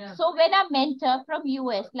 Yeah. So when a mentor from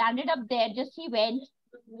US landed up there,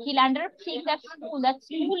 he landed up seeing that school. That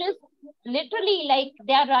school is literally like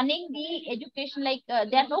they are running the education like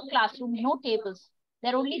there are no classroom, no tables.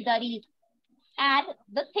 They're only daris. And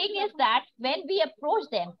the thing is that when we approach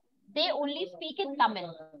them, they only speak in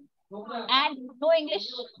Tamil and no English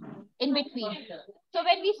in between. So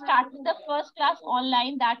when we started the first class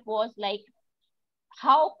online, that was like,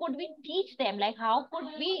 how could we teach them? Like, how could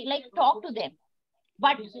we like talk to them?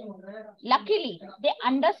 But luckily, they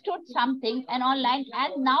understood something and online,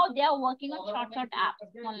 and now they are working on short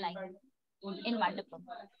apps online in Mandapam.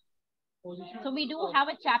 So we do have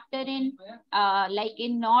a chapter in like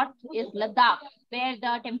in north is Ladakh, where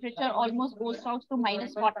the temperature almost goes down to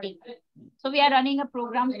 -40. So we are running a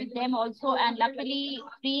programs with them also, and luckily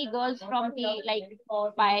 3 girls from the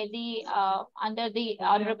by the under the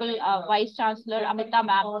Honorable Vice Chancellor Amita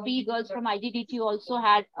Ma'am, 3 girls from IGDT also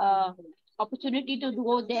had opportunity to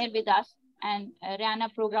go there with us and ran a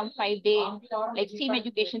program 5-day like STEAM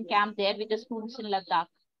education camp there with the students in Ladakh.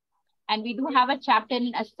 And we do have a chapter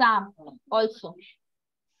in Assam also,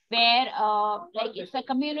 where like it's a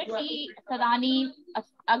community, Sadani,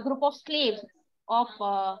 a group of slaves of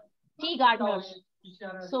tea gardeners.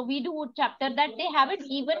 So we do a chapter that they haven't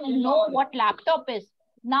even know what laptop is.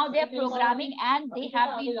 now they're programming, and they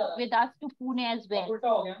have been with us to Pune as well.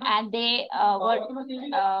 And they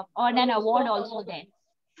earned an award also there.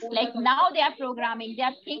 Like now they are programming, they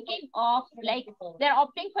are thinking of like, they're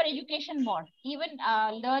opting for education more. Even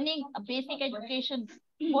learning a basic education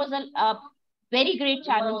was a very great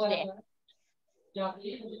challenge there.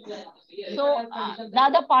 So the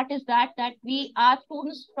other part is that we are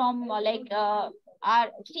students from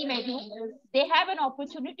our Steamedu, they have an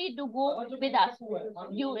opportunity to go with us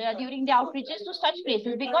during the outreaches to such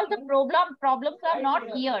places, because the problems are not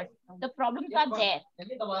here, the problems are there.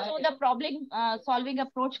 So the problem solving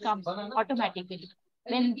approach comes automatically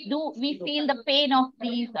when we feel the pain of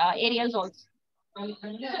these areas also. So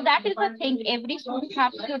that is the thing, every student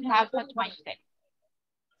should have such mindset.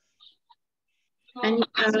 And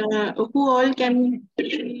who all can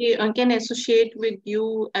associate with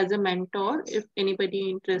you as a mentor if anybody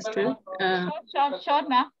interested? Sure,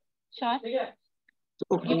 ma'am. Sure.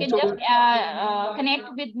 Okay, you can so just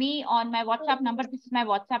connect with me on my WhatsApp number. This is my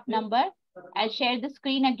WhatsApp number. I'll share the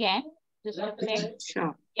screen again. Just a minute.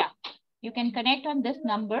 Sure. Yeah, you can connect on this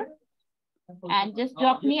number and just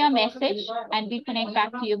drop me a message and we'll connect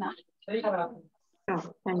back to you, ma'am.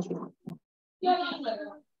 Sure. Thank you.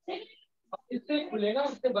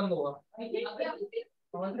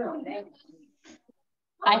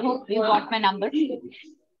 I hope you got my number.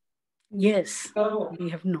 Yes, we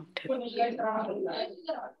have noted.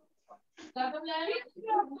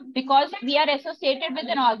 Because we are associated with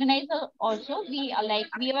an organizer also. We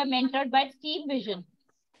were mentored by Steam Vision.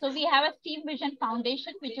 So we have a Steam Vision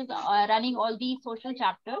Foundation, which is running all these social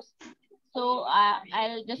chapters. So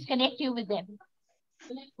I'll just connect you with them.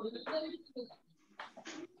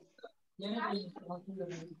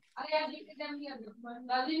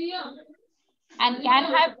 And can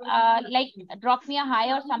have drop me a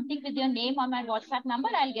hi or something with your name on my WhatsApp number.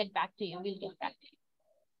 I'll get back to you. We'll get back to you.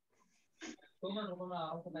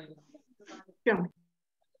 Sure.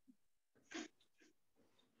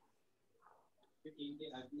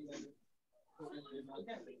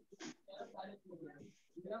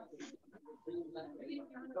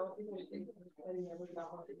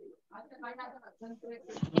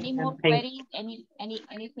 Any more queries?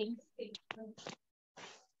 Anything?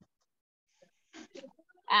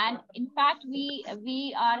 And in fact,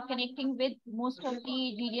 we are connecting with most of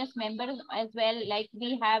the GDS members as well. Like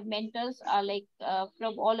we have mentors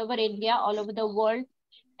from all over India, all over the world.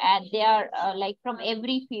 And they are from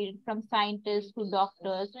every field, from scientists to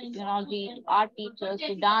doctors, to technology, to art teachers,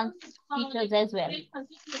 to dance teachers as well.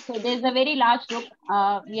 So there's a very large group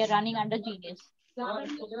we are running under Genius. So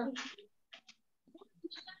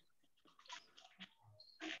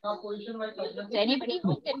anybody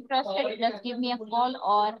who's interested, just give me a call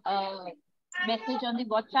or a message on the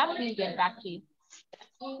WhatsApp. We'll get back to you.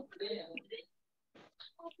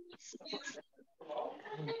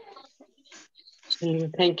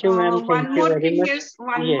 Thank you, ma'am. One more thing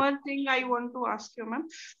I want to ask you, ma'am.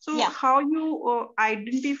 So yeah. How you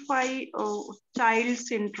identify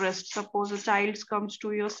child's interest? Suppose a child comes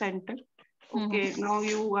to your center. Okay, now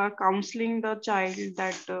you are counseling the child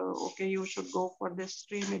that, okay, you should go for this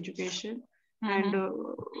stream education. And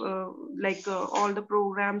all the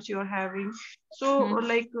programs you're having. So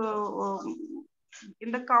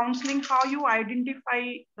in the counseling, how you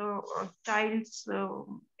identify the child's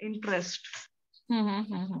interest?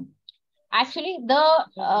 Actually, the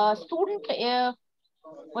student,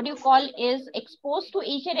 what you call, is exposed to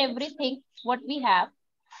each and everything what we have.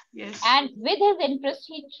 Yes. And with his interest,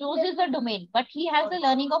 he chooses a domain, but he has the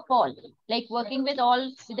learning of all, like working with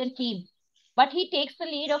all with a team. But he takes the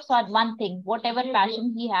lead of one thing, whatever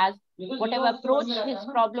passion he has, whatever approach his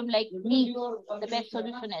problem needs, the best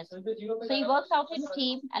solution is. So he works out in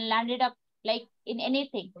team and landed up in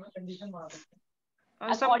anything.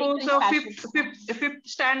 Suppose a fifth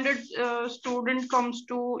standard student comes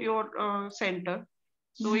to your center.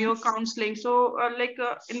 So you're counseling. So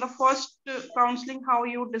in the first counseling, how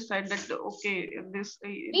you decide that, okay, this...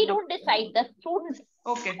 We don't decide, the student.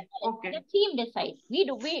 Okay. The team decides.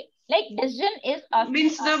 Decision is...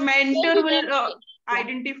 Means the mentor will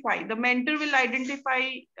identify. The mentor will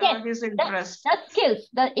identify his interest. The skills,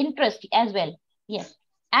 the interest as well. Yes.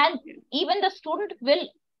 And even the student will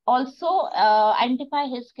also identify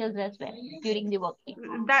his skills as well during the working.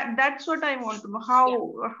 That's what I want to know,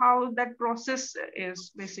 how that process is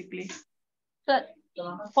basically. So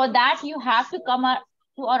for that you have to come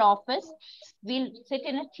to our office. We'll sit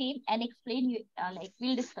in a team and explain you,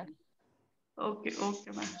 we'll discuss. Okay,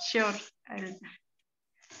 ma'am. Sure.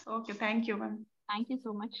 Okay, thank you, ma'am. Thank you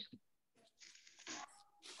so much.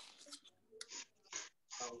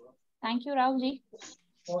 Thank you, Rahulji.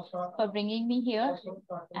 for bringing me here,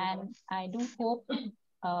 and I do hope.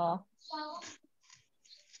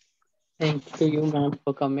 Thank you, ma'am,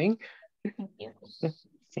 for coming. Thank you.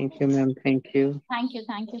 Thank you, ma'am. Thank you. Thank you.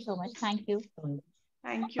 Thank you so much. Thank you.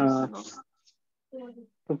 Thank you, sir.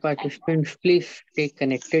 To participants, please stay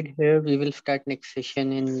connected here. We will start next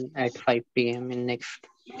session at 5 p.m. in next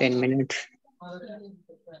 10 minutes.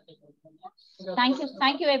 Thank you.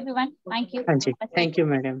 Thank you, everyone. Thank you. Thank you,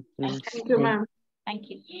 madam. Thank you, ma'am. Thank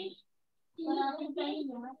you.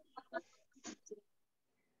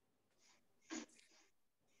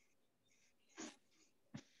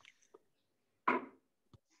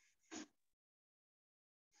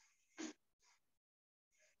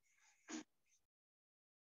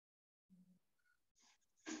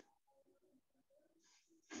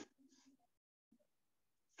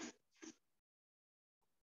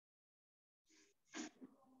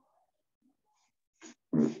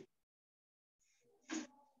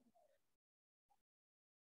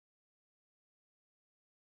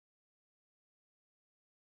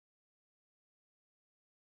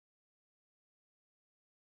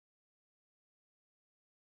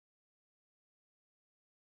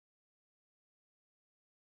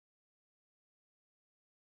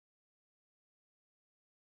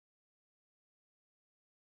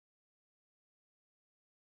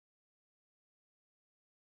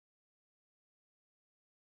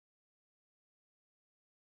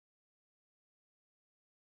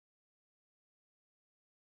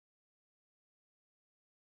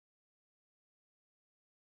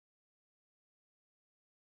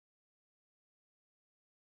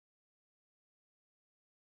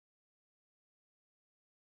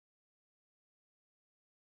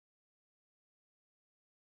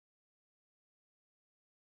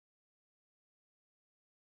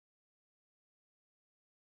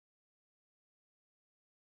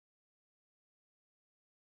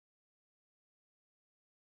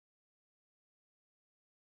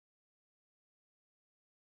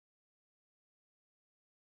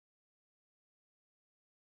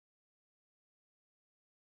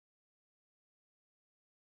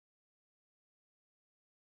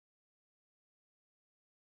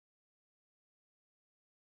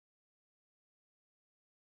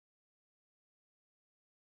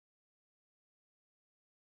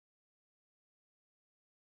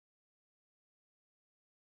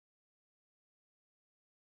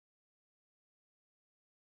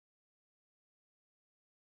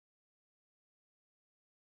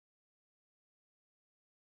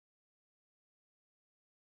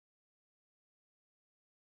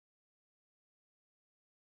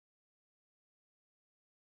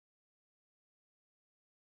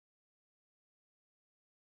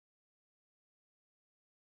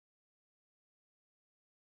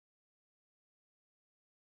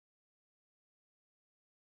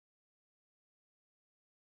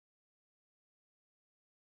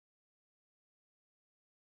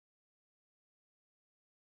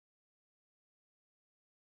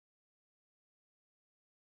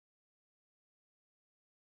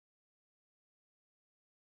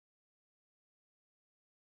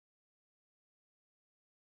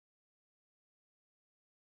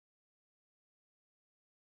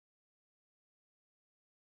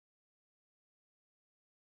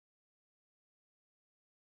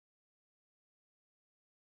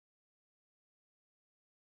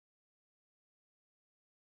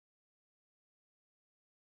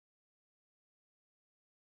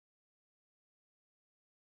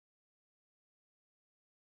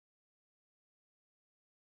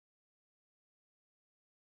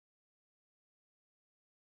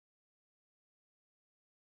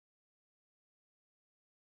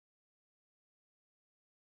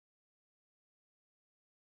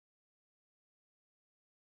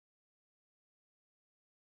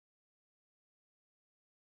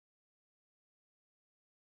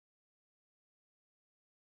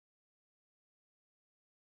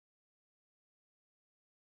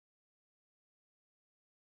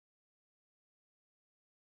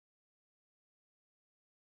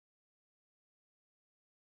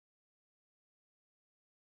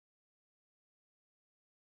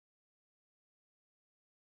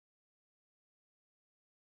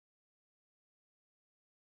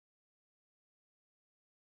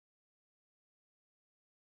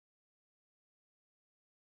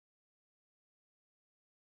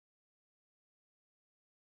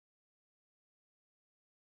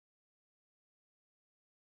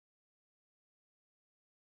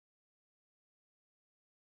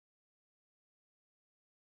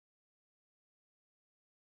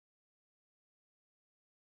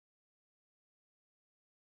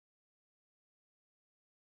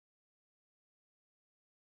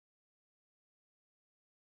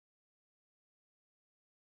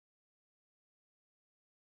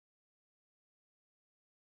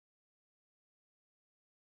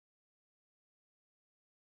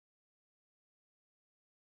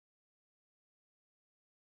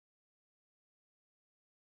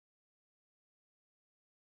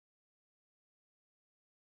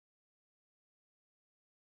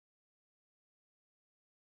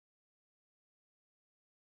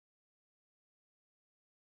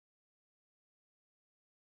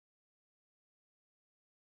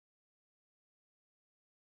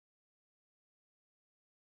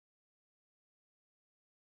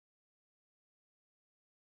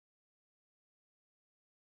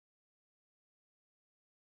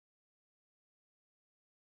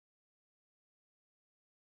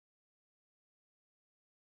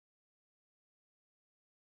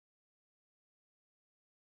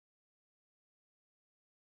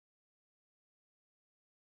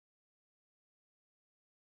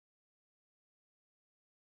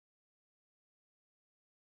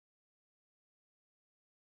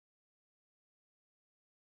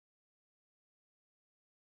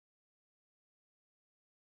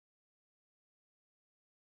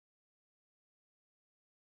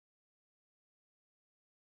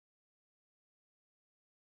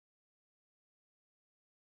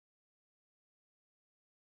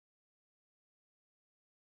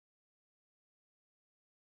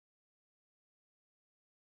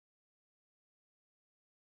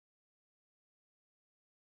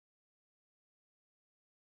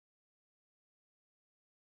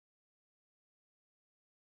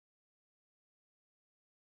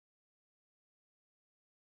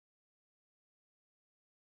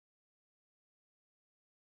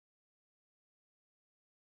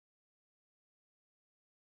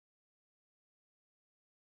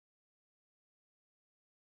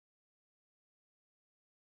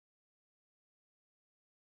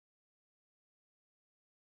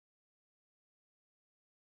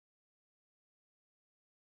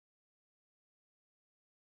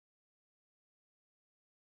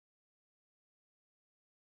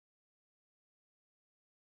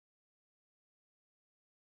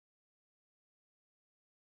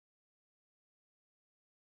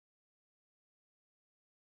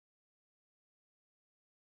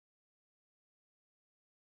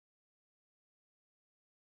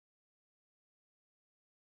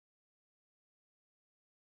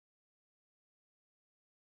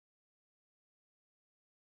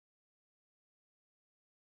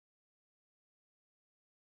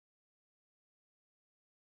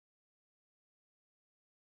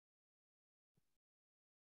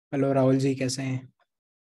 Hello Rahul ji, कैसे हैं?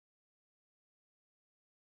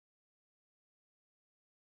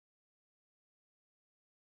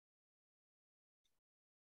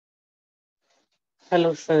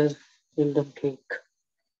 Hello sir, एकदम ठीक।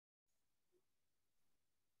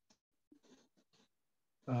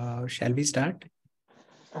 Shall we start?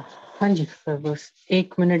 हाँ जी sir, बस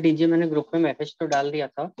 1 minute दीजिए, मैंने group में message तो डाल दिया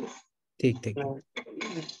था। ठीक ठीक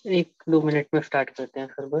 1-2 मिनट में स्टार्ट करते हैं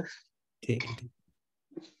सर, बस। ठीक है, ठीक।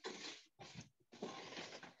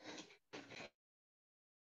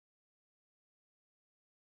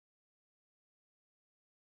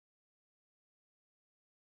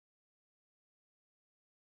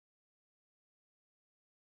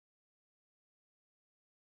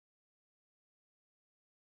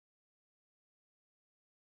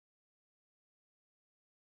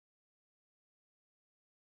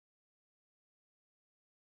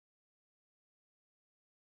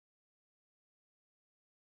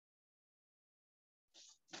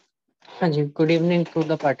 हाँ जी, good evening to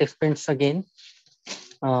the participants again.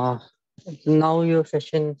 Now your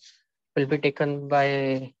session will be taken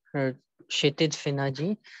by Kshitij Kr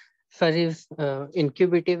ji. Sir is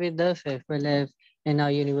incubating with us as well as in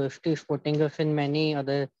our university, supporting us in many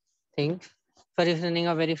other things. Sir is running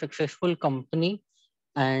a very successful company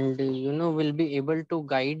and will be able to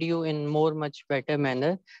guide you in more much better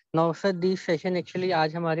manner. Now sir, this session actually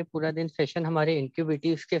आज हमारे पूरा दिन session हमारे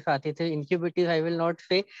इंक्यूबिटीज के साथ ही थे. इंक्यूबिटीज I will not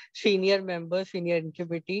से senior member, senior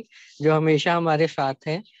इंक्यूबिटी जो हमेशा हमारे साथ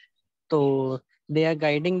हैं, तो they are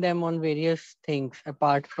guiding them on various things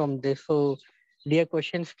apart from this. So their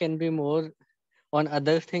questions can be more on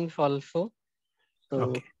other things also. So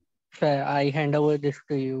Okay. sir, I hand over this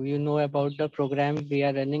to you. You know about the program we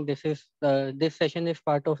are running. This session is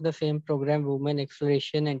part of the same program, Women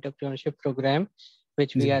Exploration Entrepreneurship Program,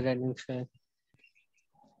 which we are running, sir.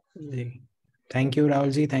 Thank you,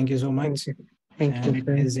 Rahul ji. Thank you so much. Thank you, and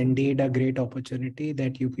sir. it is indeed a great opportunity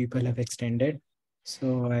that you people have extended.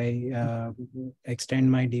 So I extend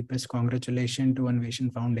my deepest congratulations to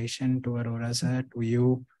Anveshan Foundation, to Aurora sir, to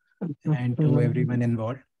you, and to everyone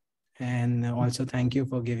involved. And also thank you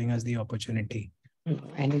for giving us the opportunity.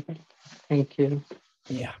 Thank you.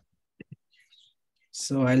 Yeah.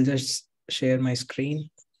 So I'll just share my screen.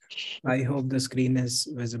 I hope the screen is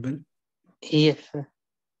visible. Yes, sir.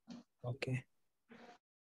 Okay.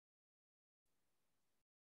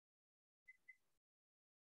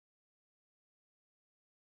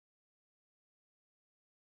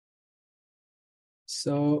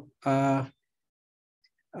 So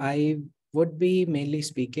I would be mainly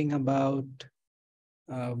speaking about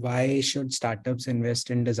why should startups invest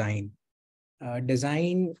in design.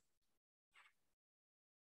 Design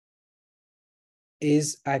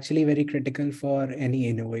is actually very critical for any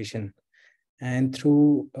innovation. And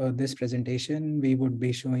through this presentation, we would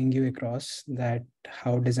be showing you across that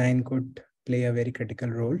how design could play a very critical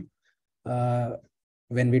role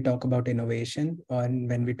when we talk about innovation or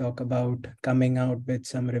when we talk about coming out with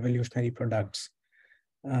some revolutionary products.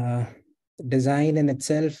 Design in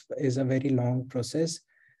itself is a very long process.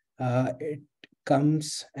 It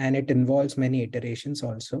comes and it involves many iterations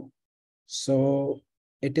also. So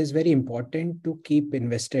it is very important to keep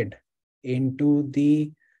invested into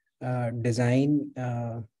the design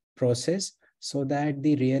process so that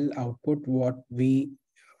the real output, what we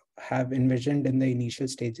have envisioned in the initial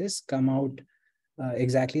stages, come out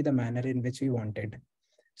exactly the manner in which we wanted.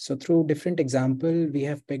 So through different example, we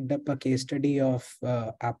have picked up a case study of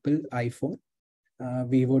Apple iPhone.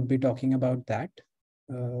 We would be talking about that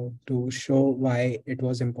to show why it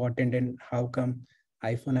was important and how come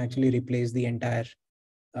iPhone actually replaced the entire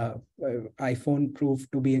iPhone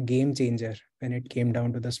proved to be a game changer when it came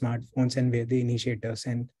down to the smartphones and were the initiators,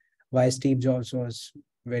 and why Steve Jobs was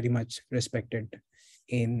very much respected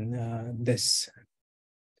in this.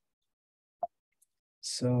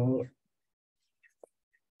 So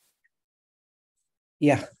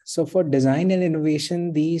yeah, so for design and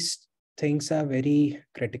innovation, these things are very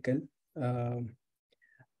critical,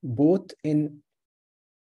 both in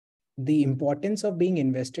the importance of being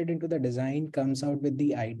invested into the design comes out with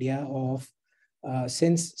the idea of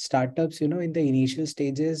since startups, in the initial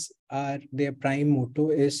stages, their prime motto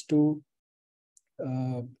is to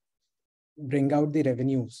bring out the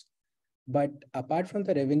revenues. But apart from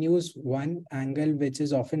the revenues, one angle which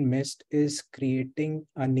is often missed is creating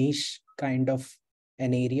a niche kind of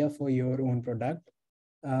an area for your own product,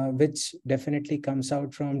 which definitely comes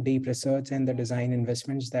out from deep research and the design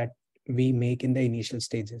investments that we make in the initial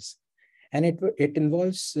stages. And it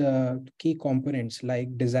involves key components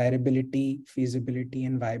like desirability, feasibility,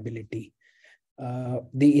 and viability.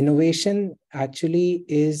 The innovation actually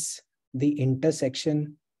is the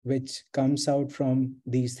intersection which comes out from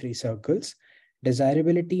these three circles.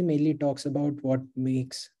 Desirability mainly talks about what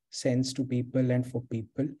makes sense to people and for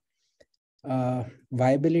people.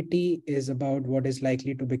 Viability is about what is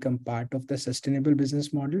likely to become part of the sustainable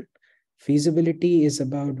business model. Feasibility is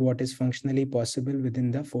about what is functionally possible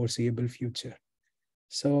within the foreseeable future.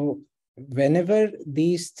 So whenever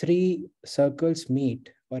these three circles meet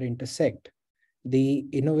or intersect, the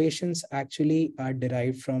innovations actually are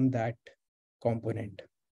derived from that component.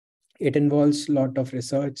 It involves a lot of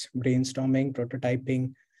research, brainstorming,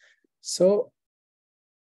 prototyping. So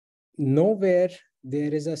nowhere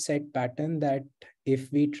there is a set pattern that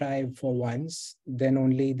if we try for once, then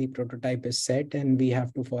only the prototype is set and we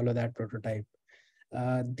have to follow that prototype.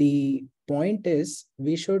 The point is,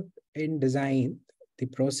 we should, in design, the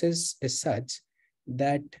process is such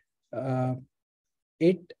that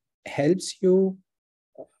it helps you,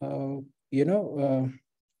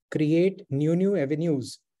 create new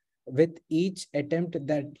avenues with each attempt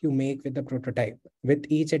that you make with the prototype, with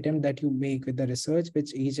each attempt that you make with the research,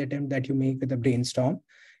 with each attempt that you make with the brainstorm.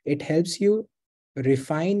 It helps you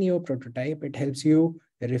refine your prototype, it helps you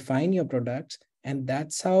refine your products, and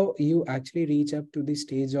that's how you actually reach up to the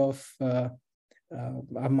stage of a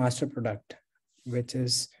master product, which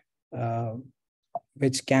is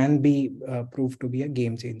which can be proved to be a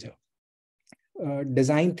game changer.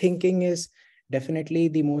 Design thinking is definitely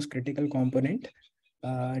the most critical component.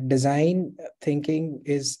 Design thinking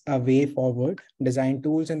is a way forward. Design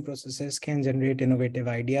tools and processes can generate innovative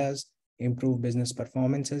ideas, improve business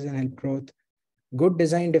performances, and help growth. Good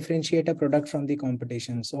design differentiate a product from the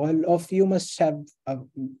competition. So all of you must have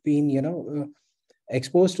been,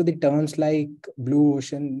 exposed to the terms like blue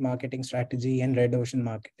ocean marketing strategy and red ocean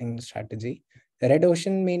marketing strategy. The red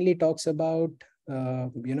ocean mainly talks about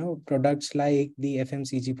products like the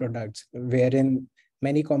FMCG products, wherein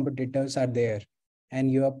many competitors are there and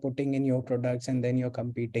you are putting in your products and then you're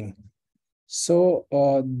competing. So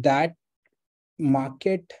that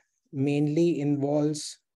market mainly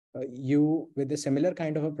involves you with a similar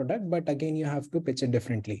kind of a product, but again, you have to pitch it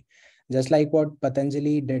differently. Just like what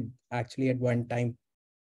Patanjali did actually at one time,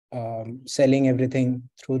 selling everything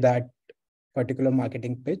through that particular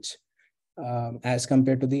marketing pitch as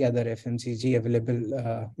compared to the other FMCG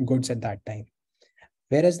available goods at that time.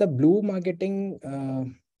 Whereas the blue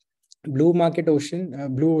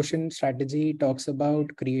ocean strategy talks about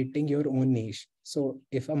creating your own niche. So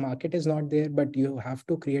if a market is not there, but you have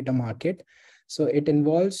to create a market. So it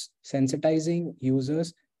involves sensitizing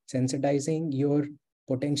users, sensitizing your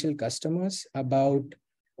potential customers about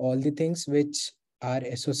all the things which are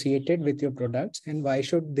associated with your products and why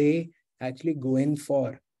should they actually go in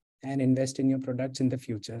for and invest in your products in the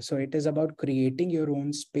future. So it is about creating your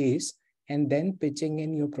own space and then pitching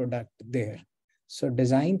in your product there. So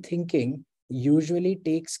design thinking usually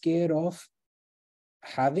takes care of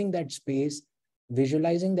having that space,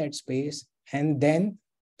 visualizing that space, and then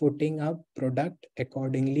putting up product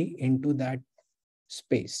accordingly into that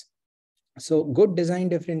space. So good design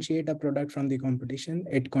differentiate a product from the competition.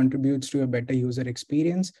 It contributes to a better user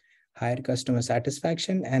experience, higher customer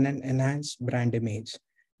satisfaction, and an enhanced brand image.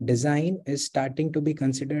 Design is starting to be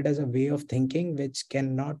considered as a way of thinking which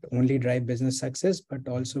can not only drive business success, but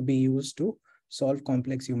also be used to solve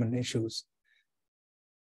complex human issues.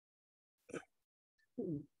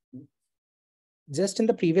 Just in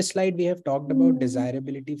the previous slide, we have talked about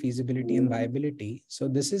desirability, feasibility, and viability. So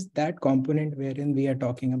this is that component wherein we are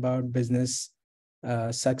talking about business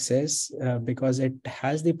success because it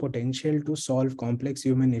has the potential to solve complex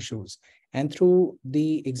human issues. And through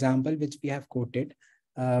the example which we have quoted,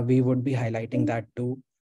 we would be highlighting that too.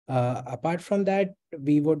 Apart from that,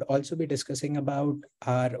 we would also be discussing about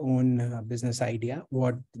our own business idea,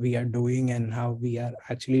 what we are doing and how we are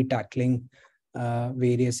actually tackling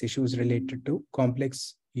various issues related to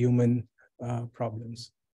complex human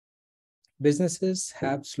problems. Businesses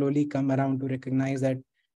have slowly come around to recognize that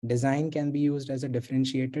design can be used as a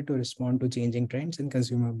differentiator to respond to changing trends in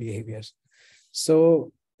consumer behaviors.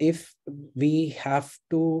 So if we have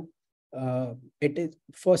to, it is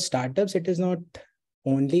for startups, it is not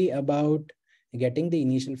only about getting the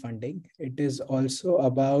initial funding. It is also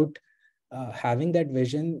about having that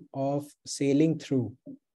vision of sailing through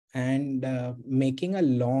and making a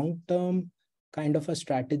long-term kind of a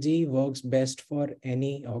strategy works best for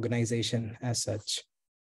any organization as such.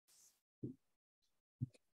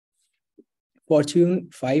 Fortune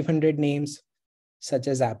 500 names such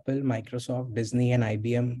as Apple, Microsoft, Disney, and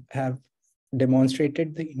IBM have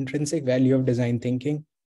demonstrated the intrinsic value of design thinking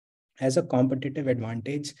as a competitive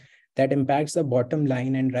advantage that impacts the bottom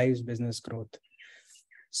line and drives business growth.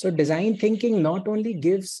 So design thinking not only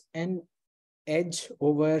gives an edge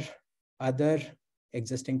over other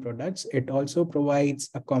existing products. It also provides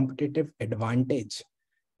a competitive advantage,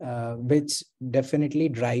 which definitely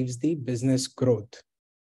drives the business growth.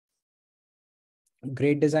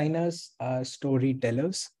 Great designers are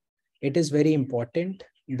storytellers. It is very important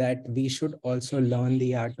that we should also learn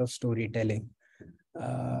the art of storytelling.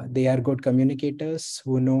 They are good communicators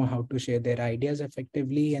who know how to share their ideas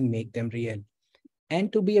effectively and make them real.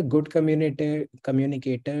 And to be a good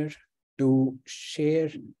communicator, to share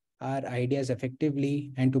our ideas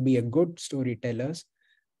effectively, and to be a good storytellers,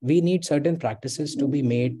 we need certain practices to be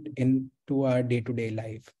made into our day-to-day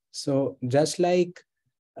life. So just like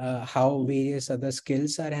how various other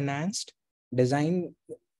skills are enhanced, design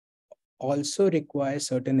also requires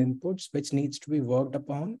certain inputs which needs to be worked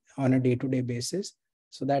upon on a day-to-day basis,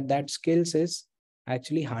 so that that skills is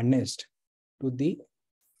actually harnessed to the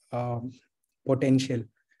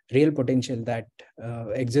real potential that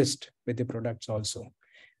exists with the products also.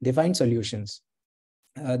 They find solutions.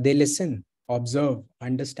 They listen, observe,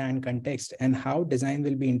 understand context and how design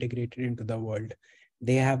will be integrated into the world.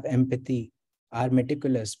 They have empathy, are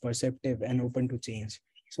meticulous, perceptive, and open to change.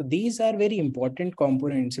 So these are very important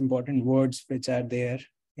components, important words which are there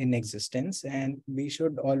in existence, and we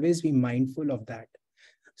should always be mindful of that.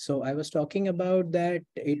 So I was talking about that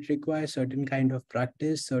it requires certain kind of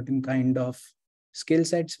practice, certain kind of skill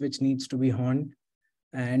sets which needs to be honed,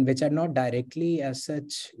 and which are not directly as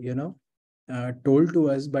such, told to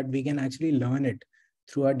us, but we can actually learn it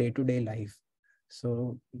through our day-to-day life.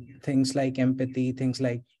 So things like empathy, things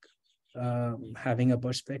like having a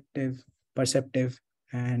perceptive,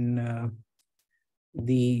 and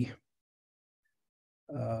the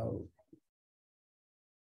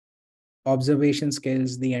observation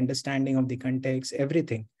skills, the understanding of the context,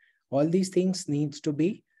 everything. All these things needs to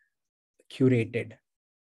be curated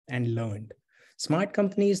and learned. Smart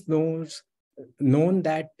companies known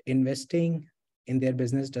that investing in their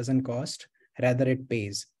business doesn't cost, rather it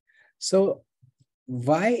pays. So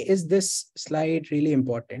why is this slide really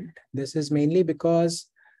important? This is mainly because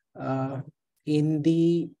in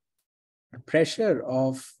the pressure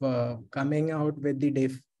of coming out with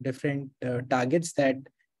the different targets that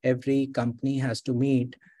every company has to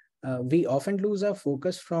meet, we often lose our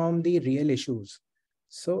focus from the real issues.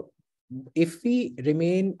 So if we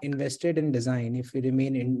remain invested in design, if we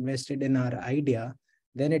remain invested in our idea,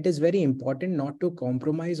 then it is very important not to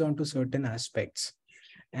compromise onto certain aspects.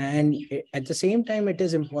 And at the same time, it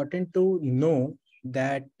is important to know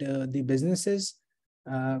that the businesses,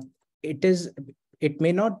 it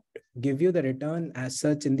may not give you the return as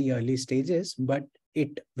such in the early stages, but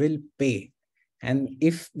it will pay. And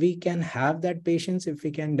if we can have that patience, if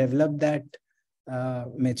we can develop that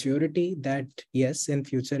maturity, that yes, in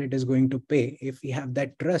future it is going to pay, if we have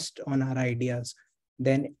that trust on our ideas,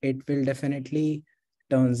 then it will definitely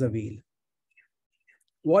turn the wheel.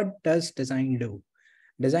 What does design do?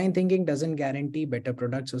 Design thinking doesn't guarantee better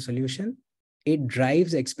products or solution. It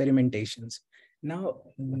drives experimentations. Now,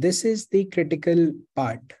 this is the critical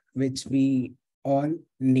part which we all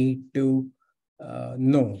need to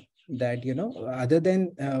know, that, other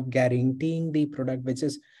than guaranteeing the product, which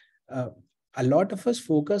is a lot of us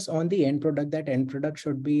focus on the end product, that end product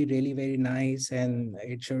should be really very nice and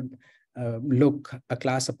it should look a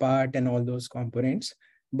class apart and all those components.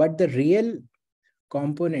 But the real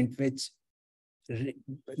component which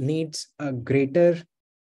needs a greater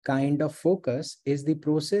kind of focus is the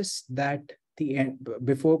process that the end,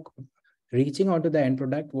 before reaching onto the end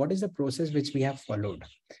product, what is the process which we have followed?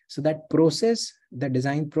 So that process, the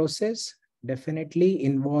design process, definitely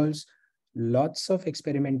involves lots of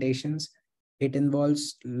experimentations. It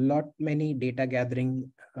involves many data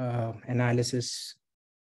gathering, analysis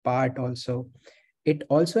part also. It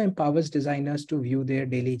also empowers designers to view their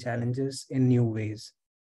daily challenges in new ways.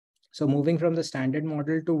 So moving from the standard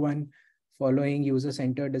model to one following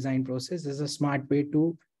user-centered design process is a smart way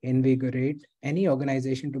to invigorate any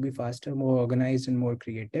organization to be faster, more organized, and more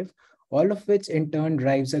creative, all of which in turn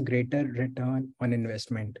drives a greater return on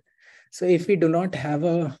investment. So if we do not have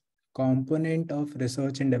a component of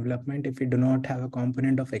research and development, if we do not have a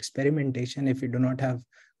component of experimentation, if we do not have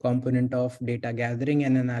component of data gathering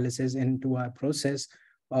and analysis into our process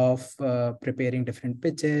of preparing different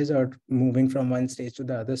pitches or moving from one stage to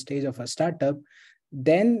the other stage of a startup,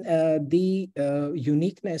 then the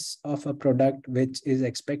uniqueness of a product which is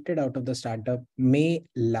expected out of the startup may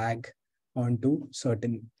lag onto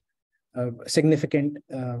certain significant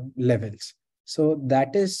levels. So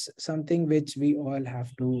that is something which we all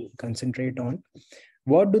have to concentrate on.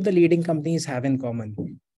 What do the leading companies have in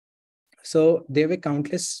common? So there were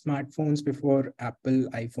countless smartphones before Apple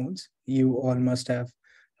iPhones. You all must have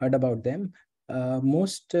heard about them.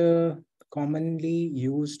 Most commonly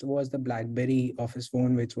used was the BlackBerry office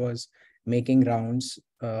phone, which was making rounds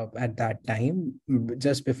at that time,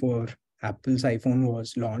 just before Apple's iPhone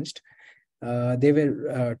was launched. There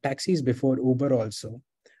were taxis before Uber also,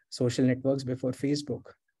 social networks before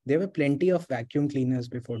Facebook. There were plenty of vacuum cleaners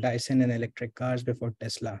before Dyson and electric cars before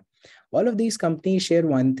Tesla. All of these companies share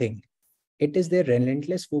one thing. It is their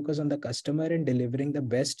relentless focus on the customer and delivering the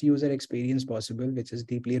best user experience possible, which is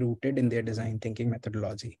deeply rooted in their design thinking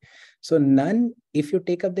methodology. So none, if you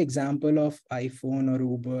take up the example of iPhone or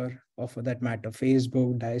Uber, or for that matter,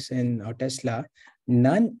 Facebook, Dyson or Tesla,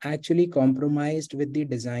 none actually compromised with the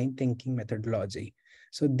design thinking methodology.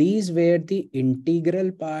 So these were the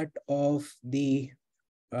integral part of the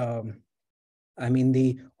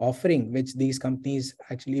the offering which these companies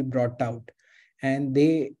actually brought out, and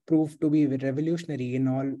they proved to be revolutionary in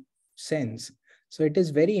all sense. So it is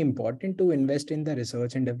very important to invest in the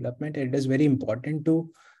research and development. It is very important to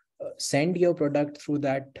send your product through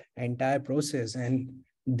that entire process, and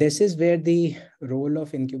this is where the role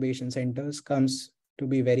of incubation centers comes to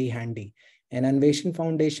be very handy. And Anveshan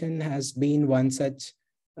Foundation has been one such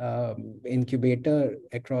incubator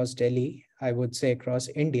across Delhi, I would say across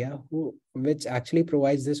India, which actually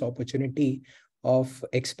provides this opportunity of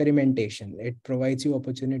experimentation. It provides you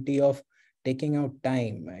opportunity of taking out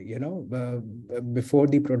time, before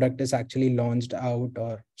the product is actually launched out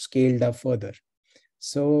or scaled up further.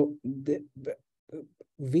 So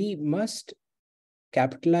we must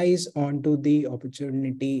capitalize onto the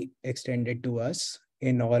opportunity extended to us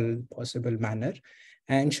in all possible manner,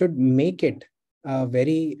 and should make it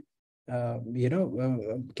very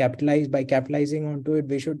capitalizing onto it.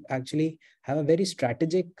 We should actually have a very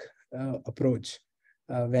strategic approach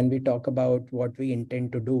when we talk about what we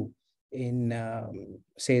intend to do in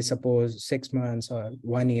say suppose 6 months or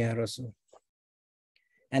 1 year or so.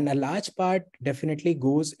 And a large part definitely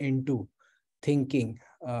goes into thinking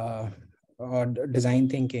or design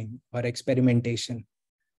thinking or experimentation.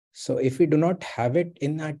 So if we do not have it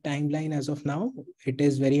in our timeline as of now, it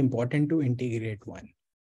is very important to integrate one.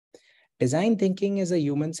 Design thinking is a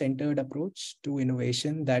human-centered approach to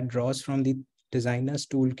innovation that draws from the designer's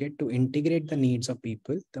toolkit to integrate the needs of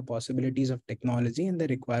people, the possibilities of technology, and the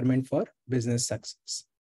requirement for business success.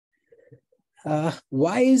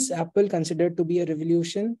 Why is Apple considered to be a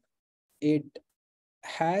revolution? It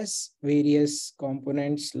has various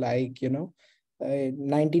components like,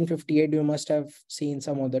 1958, you must have seen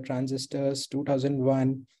some of the transistors.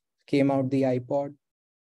 2001 came out the iPod.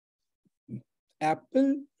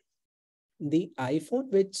 Apple, the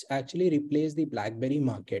iPhone, which actually replaced the BlackBerry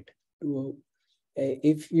market.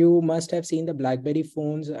 If you must have seen the BlackBerry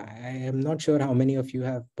phones, I am not sure how many of you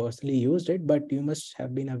have personally used it, but you must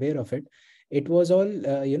have been aware of it. It was all,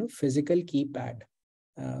 physical keypad,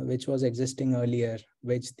 which was existing earlier,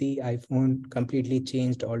 which the iPhone completely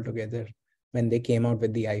changed altogether when they came out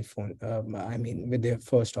with the iPhone, with their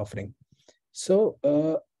first offering. So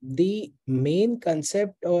the main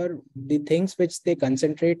concept or the things which they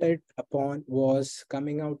concentrated upon was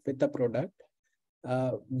coming out with a product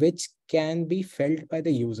which can be felt by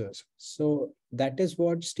the users. So that is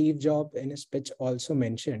what Steve Jobs in his pitch also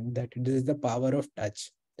mentioned, that it is the power of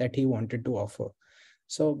touch that he wanted to offer.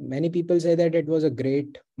 So many people say that it was a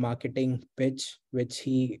great marketing pitch, which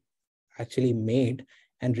he actually made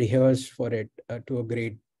and rehearsed for it to a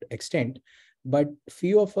great extent. But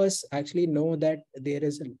few of us actually know that there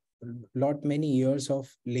is a many years of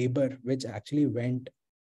labor which actually went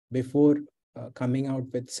before coming out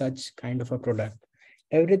with such kind of a product.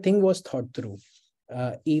 Everything was thought through.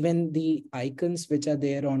 Even the icons which are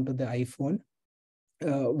there onto the iPhone,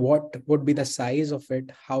 what would be the size of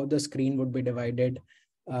it, how the screen would be divided,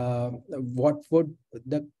 what would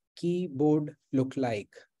the keyboard look like,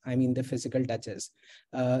 the physical touches.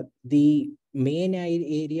 The main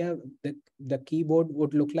area the keyboard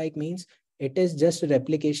would look like means it is just a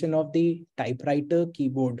replication of the typewriter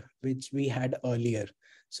keyboard which we had earlier.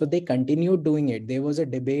 So they continued doing it. There was a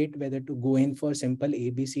debate whether to go in for simple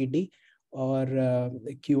ABCD or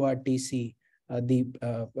QRTC,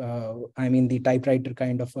 the typewriter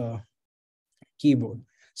kind of a keyboard.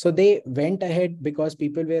 So they went ahead because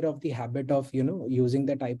people were of the habit of, using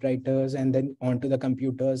the typewriters and then onto the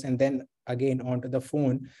computers and then again onto the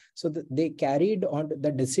phone. So they carried on the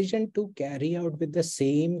decision to carry out with the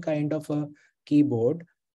same kind of a keyboard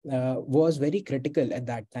was very critical at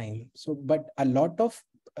that time. So, but a lot of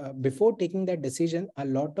before taking that decision, a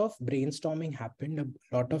lot of brainstorming happened,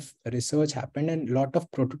 a lot of research happened, and a lot of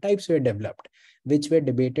prototypes were developed, which were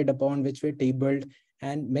debated upon, which were tabled,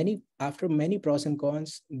 And after many pros and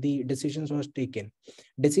cons, the decision was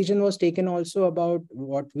taken also about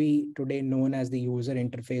what we today known as the user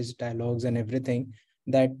interface dialogues and everything,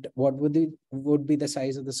 that what would be the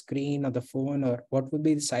size of the screen or the phone, or what would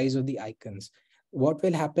be the size of the icons. What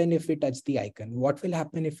will happen if we touch the icon? What will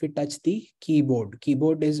happen if we touch the keyboard?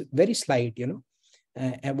 Keyboard is very slight,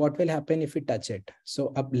 and what will happen if we touch it?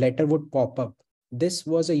 So a letter would pop up. This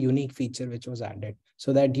was a unique feature which was added,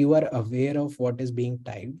 so that you are aware of what is being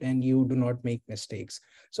typed and you do not make mistakes.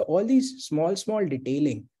 So all these small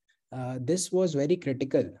detailing, this was very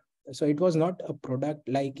critical. So it was not a product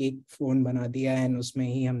like एक phone बना दिया and उसमें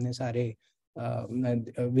ही हमने सारे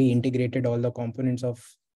we integrated all the components of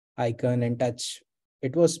icon and touch.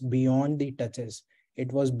 It was beyond the touches.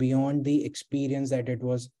 It was beyond the experience that it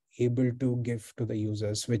was able to give to the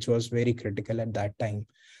users, which was very critical at that time.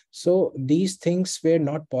 So these things were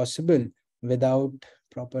not possible without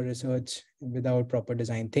proper research, without proper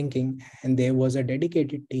design thinking. And there was a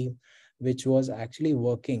dedicated team which was actually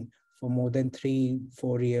working for more than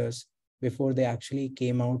 3-4 years before they actually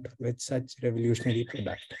came out with such revolutionary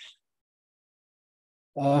product.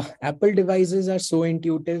 Apple devices are so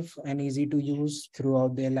intuitive and easy to use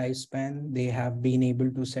throughout their lifespan. They have been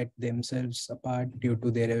able to set themselves apart due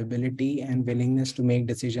to their ability and willingness to make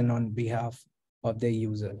decisions on behalf of their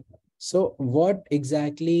user. So what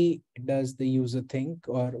exactly does the user think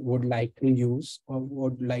or would like to use or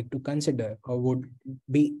would like to consider or would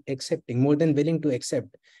be accepting, more than willing to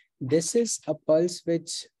accept? This is a pulse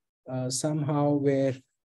which somehow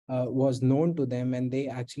was known to them, and they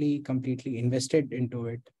actually completely invested into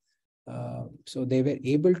it. So they were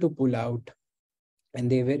able to pull out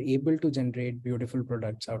and they were able to generate beautiful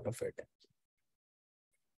products out of it.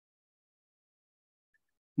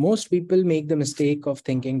 Most people make the mistake of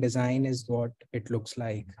thinking design is what it looks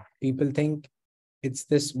like. People think it's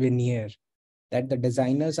this veneer that the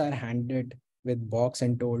designers are handed with box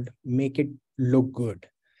and told, make it look good.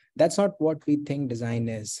 That's not what we think design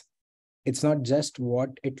is. It's not just what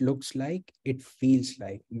it looks like, it feels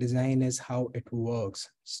like. Design is how it works.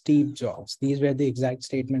 Steve Jobs, these were the exact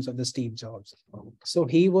statements of the Steve Jobs. So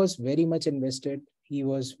he was very much invested. He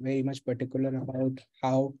was very much particular about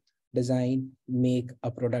how design make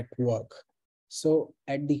a product work. So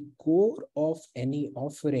at the core of any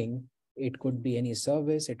offering, it could be any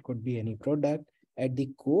service, it could be any product. At the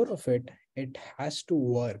core of it, it has to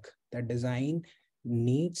work. The design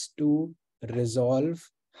needs to resolve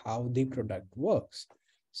how the product works.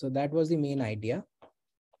 So that was the main idea.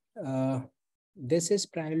 This is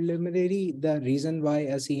primarily the reason why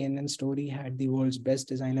a CNN story had the world's best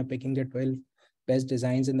designer picking the 12 best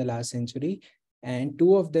designs in the last century, and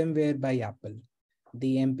 2 of them were by Apple.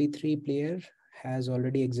 The MP3 player has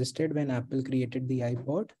already existed when Apple created the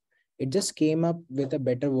iPod. It just came up with a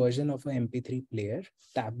better version of an MP3 player.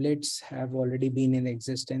 Tablets have already been in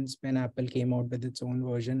existence when Apple came out with its own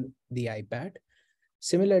version, the iPad.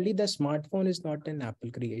 Similarly, the smartphone is not an Apple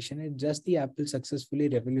creation. It's just the Apple successfully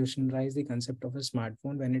revolutionized the concept of a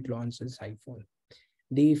smartphone when it launched its iPhone.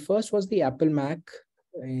 The first was the Apple Mac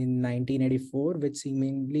in 1984, which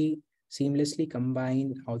seamlessly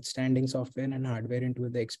combined outstanding software and hardware into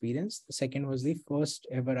the experience. The second was the first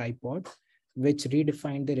ever iPod, which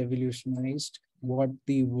redefined the revolutionized what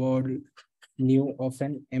the world knew of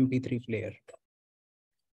an MP3 player.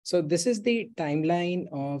 So this is the timeline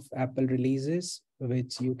of Apple releases,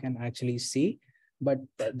 which you can actually see. But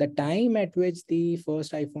the time at which the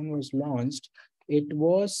first iPhone was launched, it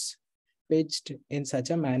was pitched in such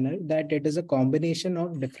a manner that it is a combination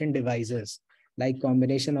of different devices, like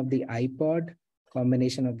combination of the iPod,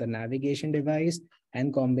 combination of the navigation device,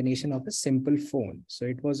 and combination of a simple phone. So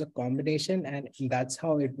it was a combination, and that's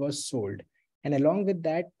how it was sold. And along with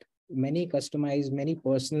that, many customized, many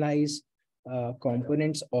personalized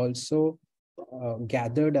components also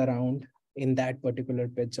gathered around in that particular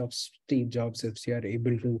pitch of Steve Jobs, if you are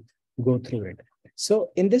able to go through it. So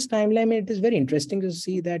in this timeline, it is very interesting to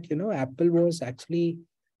see that, Apple was actually,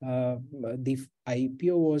 the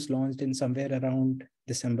IPO was launched in somewhere around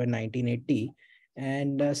December 1980.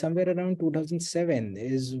 And somewhere around 2007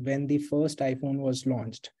 is when the first iPhone was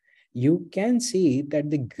launched. You can see that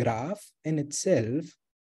the graph in itself,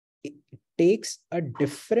 it takes a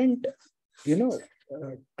different,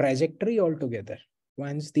 trajectory altogether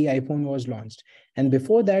once the iPhone was launched. And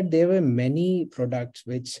before that, there were many products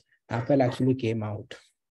which Apple actually came out.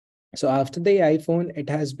 So after the iPhone, it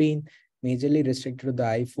has been majorly restricted to the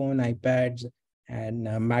iPhone, iPads, and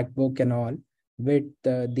MacBook and all, with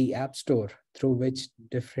the App Store, through which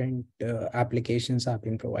different applications have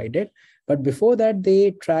been provided. But before that,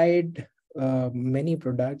 they tried many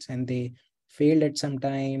products and they failed at some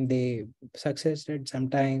time, they succeeded at some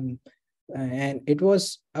time. And it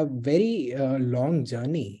was a very long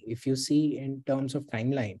journey, if you see in terms of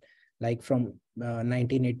timeline, like from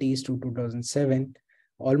 1980s to 2007,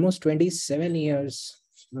 almost 27 years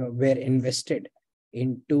were invested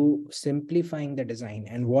into simplifying the design.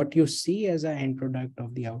 And what you see as an end product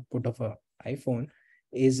of the output of an iPhone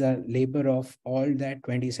is a labor of all that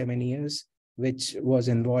 27 years which was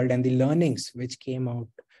involved, and the learnings which came out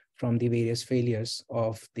from the various failures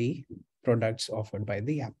of the products offered by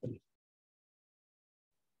the Apple.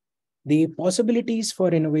 The possibilities for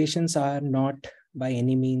innovations are not by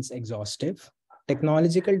any means exhaustive.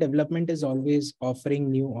 Technological development is always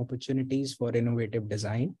offering new opportunities for innovative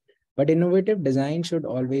design, but innovative design should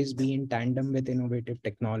always be in tandem with innovative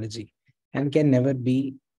technology and can never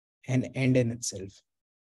be an end in itself.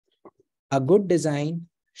 A good design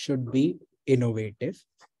should be innovative.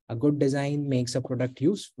 A good design makes a product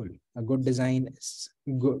useful. A good design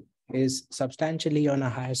is substantially on a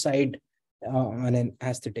higher side on an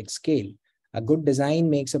aesthetic scale. A good design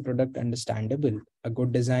makes a product understandable. A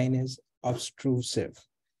good design is obtrusive.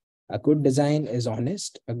 A good design is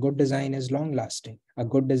honest. A good design is long lasting. A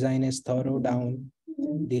good design is thorough down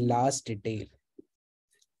the last detail.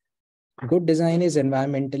 Good design is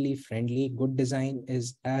environmentally friendly. Good design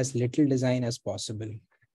is as little design as possible.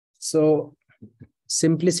 So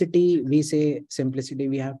simplicity, we say simplicity,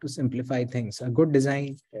 we have to simplify things. A good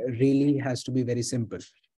design really has to be very simple.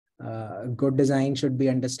 Good design should be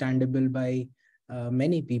understandable by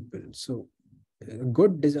many people. So a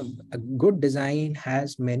good design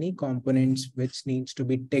has many components which needs to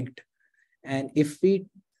be ticked. And if we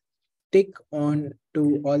tick on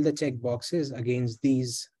to all the check boxes against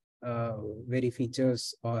these very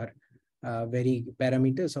features or very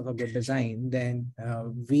parameters of a good design, then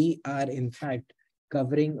we are in fact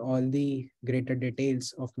covering all the greater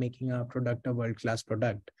details of making a product a world-class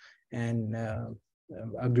product and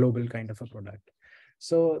a global kind of a product.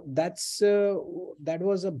 So that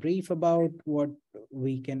was a brief about what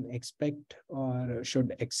we can expect or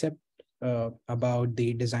should accept about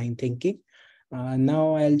the design thinking.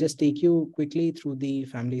 Now I'll just take you quickly through the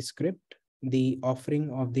family script, the offering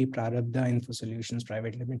of the Prarabdha Info Solutions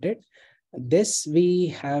Private Limited. This we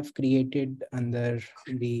have created under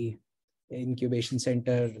the Incubation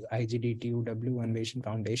Center IGDTUW Anveshan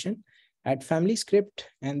Foundation at Family Script.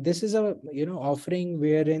 And this is a offering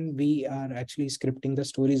wherein we are actually scripting the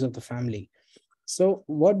stories of the family. So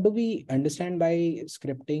what do we understand by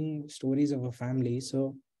scripting stories of a family?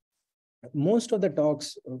 So most of the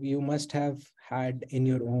talks you must have had in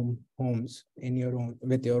your own homes,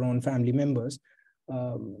 with your own family members.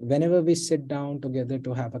 Whenever we sit down together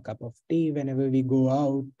to have a cup of tea, whenever we go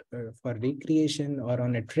out for recreation or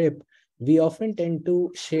on a trip, we often tend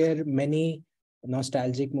to share many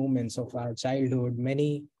nostalgic moments of our childhood,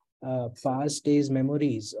 many past days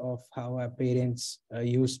memories of how our parents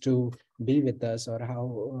used to be with us, or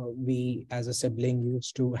how we as a sibling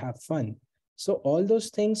used to have fun. So all those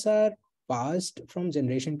things are passed from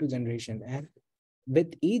generation to generation, and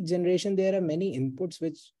with each generation there are many inputs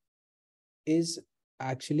which is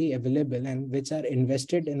actually available and which are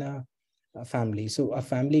invested in a family. So a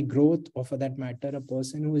family growth, or for that matter a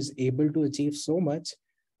person who is able to achieve so much,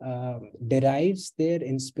 derives their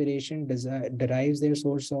inspiration, derives their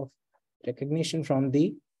source of recognition from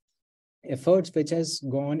the efforts which has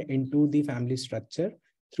gone into the family structure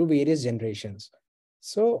through various generations.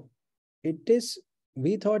 So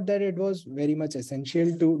we thought that it was very much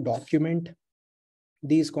essential to document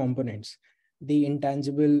these components, the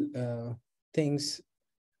intangible things,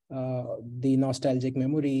 the nostalgic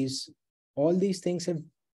memories. All these things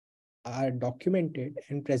are documented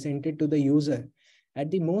and presented to the user at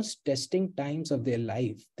the most testing times of their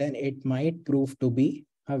life. Then it might prove to be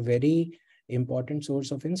a very important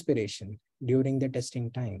source of inspiration during the testing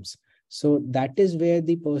times. So that is where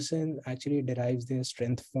the person actually derives their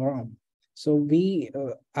strength from. So we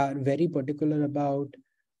are very particular about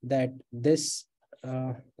that. This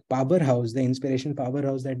powerhouse, the inspiration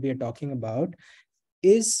powerhouse that we are talking about,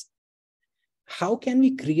 is how can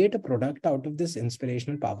we create a product out of this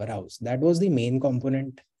inspirational powerhouse? That was the main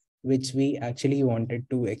component which we actually wanted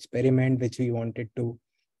to experiment, which we wanted to,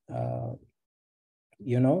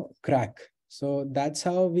 crack. So that's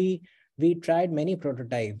how we tried many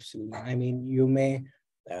prototypes. I mean, you may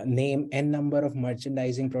name n number of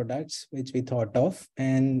merchandising products which we thought of,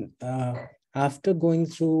 and after going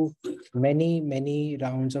through many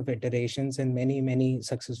rounds of iterations and many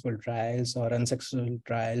successful trials or unsuccessful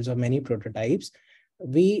trials or many prototypes,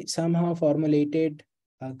 we somehow formulated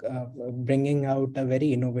bringing out a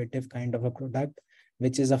very innovative kind of a product,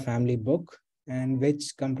 which is a family book. and which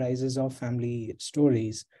comprises of family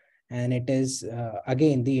stories. And it is,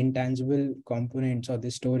 again, the intangible components or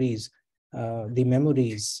the stories, the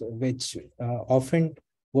memories, which often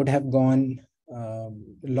would have gone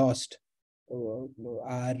lost,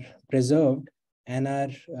 are preserved and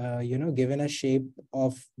are, given a shape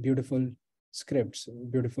of beautiful scripts,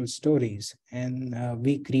 beautiful stories. And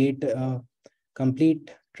we create a complete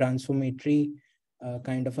transformatory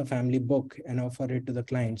kind of a family book and offer it to the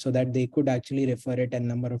client so that they could actually refer it a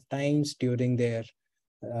number of times during their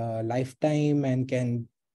lifetime and can,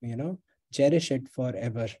 cherish it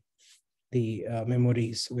forever, the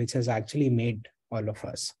memories which has actually made all of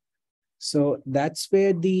us. So that's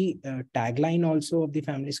where the tagline also of the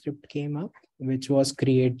family script came up, which was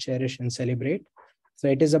create, cherish, and celebrate. So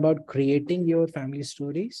it is about creating your family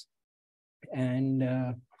stories and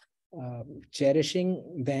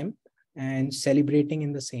cherishing them and celebrating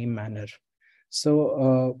in the same manner.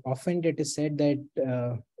 So often it is said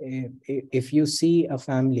that if you see a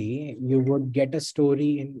family, you would get a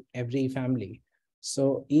story in every family.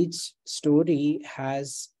 So each story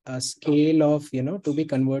has a scale of, to be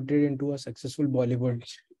converted into a successful Bollywood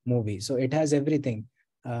movie. So it has everything.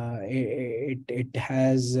 It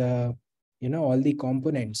has, all the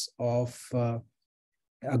components of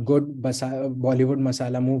a good Bollywood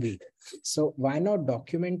masala movie. So why not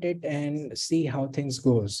document it and see how things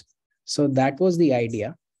goes? So that was the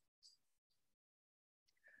idea.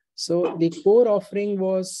 So the core offering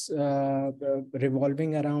was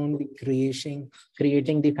revolving around the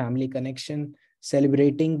creating the family connection,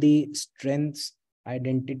 celebrating the strengths,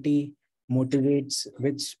 identity,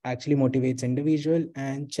 which actually motivates individual,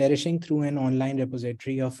 and cherishing through an online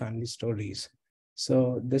repository of family stories.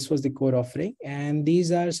 So this was the core offering. And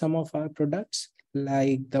these are some of our products,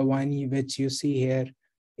 like the one which you see here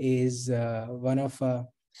is one of a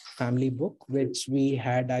family book, which we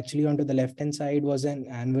had actually onto the left-hand side was an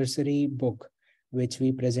anniversary book, which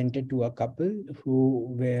we presented to a couple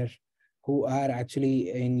who are actually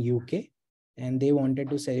in UK, and they wanted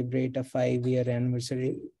to celebrate a 5-year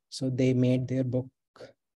anniversary. So they made their book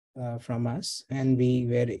from us, and we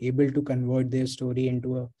were able to convert their story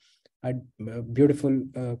into a beautiful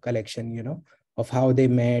collection, of how they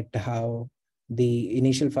met, how the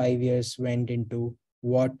initial 5 years went into,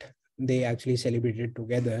 what they actually celebrated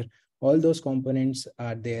together. All those components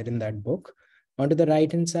are there in that book. Onto the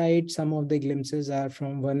right hand side, some of the glimpses are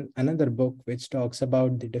from another book which talks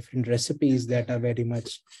about the different recipes that are very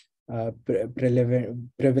much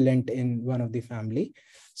prevalent in one of the family.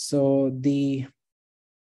 So the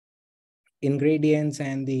ingredients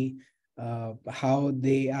and the how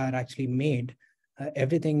they are actually made,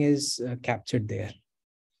 everything is captured there.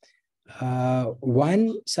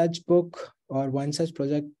 One such book or one such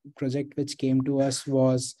project which came to us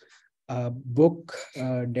was a book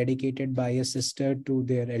dedicated by a sister to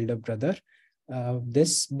their elder brother.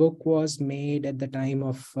 This book was made at the time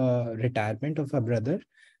of retirement of a brother.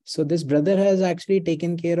 So this brother has actually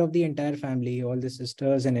taken care of the entire family, all the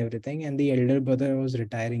sisters and everything, and the elder brother was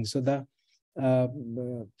retiring. So the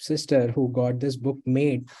sister who got this book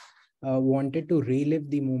made wanted to relive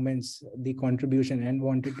the moments, the contribution, and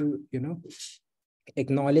wanted to,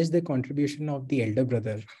 acknowledge the contribution of the elder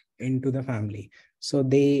brother into the family. So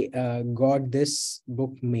they got this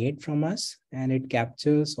book made from us, and it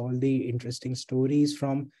captures all the interesting stories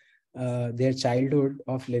from their childhood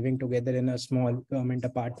of living together in a small government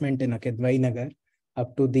apartment in Akidwai Nagar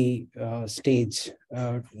up to the stage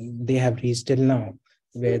they have reached till now,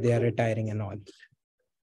 where they are retiring and all.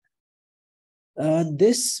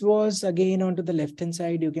 This was again onto the left hand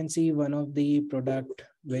side. You can see one of the product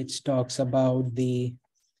which talks about the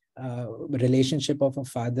relationship of a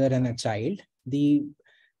father and a child.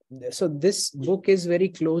 So this book is very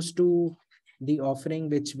close to the offering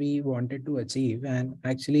which we wanted to achieve, and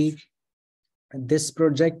actually this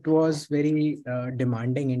project was very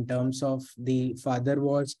demanding in terms of the father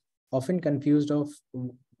was often confused of,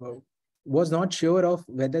 was not sure of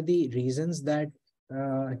whether the reasons that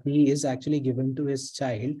he is actually given to his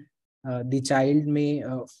child. The child may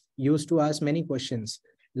used to ask many questions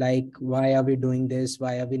like, why are we doing this?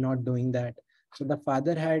 Why are we not doing that? So the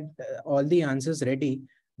father had all the answers ready,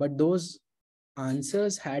 but those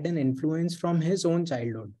answers had an influence from his own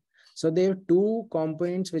childhood. So there are two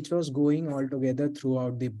components which was going all together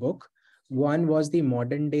throughout the book. One was the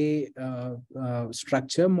modern day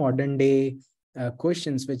structure, modern day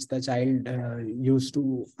questions which the child used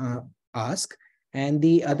to ask. And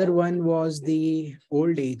the other one was the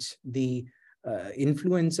old age, the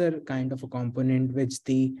influencer kind of a component which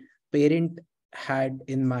the parent had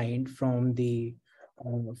in mind from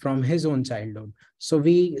his own childhood. So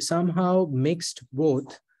we somehow mixed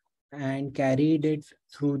both and carried it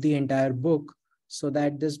through the entire book, so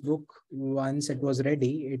that this book, once it was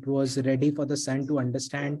ready for the son to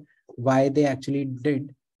understand why they actually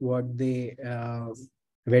did what they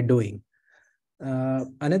were doing.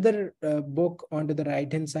 Another book onto the right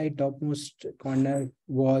hand side, topmost corner,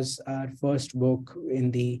 was our first book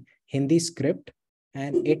in the Hindi script,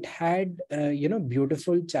 and it had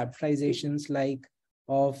beautiful chapterizations like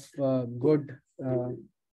of good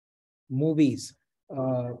movies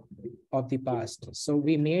of the past. So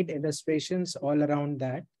we made illustrations all around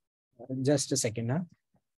that. Just a second, huh?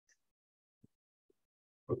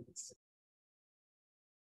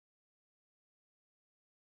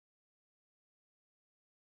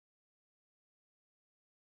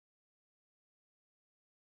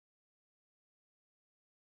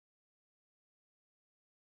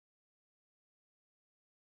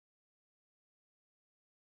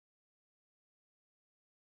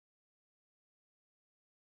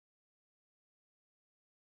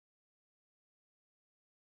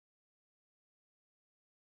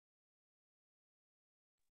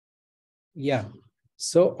 Yeah.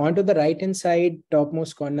 So onto the right hand side,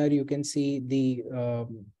 topmost corner, you can see the,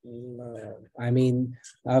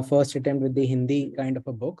 our first attempt with the Hindi kind of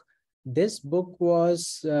a book. This book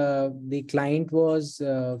was, the client was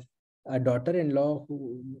a daughter-in-law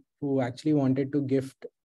who actually wanted to gift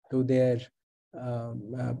to their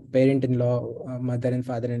parent-in-law, mother and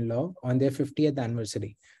father-in-law on their 50th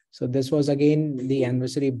anniversary. So this was again the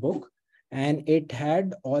anniversary book, and it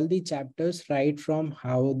had all the chapters right from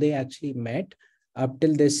how they actually met up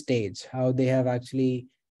till this stage, how they have actually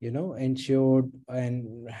ensured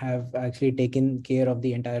and have actually taken care of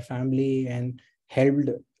the entire family and helped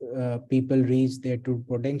people reach their true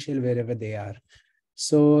potential wherever they are.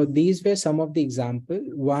 So these were some of the example.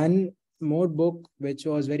 One more book which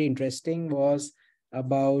was very interesting was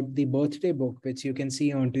about the birthday book, which you can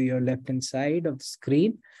see onto your left hand side of the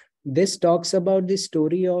screen. This talks about the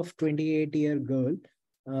story of 28-year girl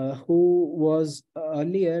who was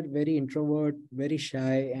earlier very introvert, very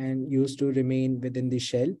shy, and used to remain within the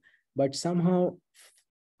shell, but somehow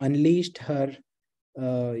unleashed her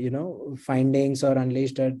findings, or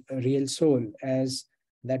unleashed her real soul as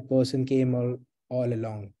that person came all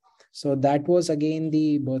along. So that was again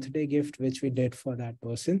the birthday gift which we did for that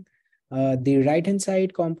person. The right hand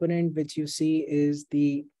side component which you see is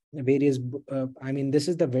the various, this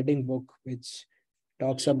is the wedding book which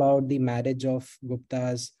talks about the marriage of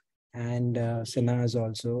Guptas and Sinhas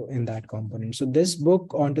also in that component. So this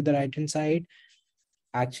book onto the right hand side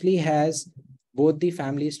actually has both the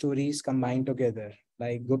family stories combined together,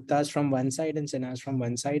 like Guptas from one side and Sinhas from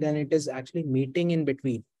one side, and it is actually meeting in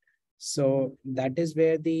between. So that is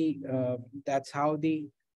where that's how the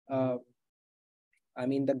girl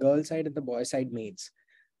side and the boy side meets.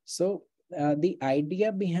 So the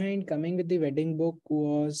idea behind coming with the wedding book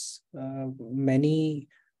was many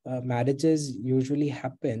marriages usually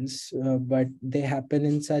happens, but they happen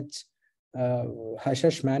in such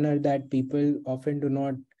hush-hush manner that people often do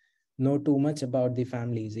not know too much about the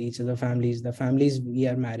families, each of the families we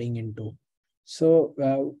are marrying into. So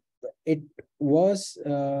it was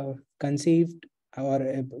conceived,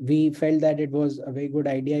 or we felt that it was a very good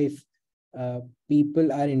idea if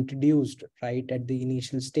people are introduced right at the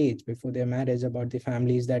initial stage before their marriage about the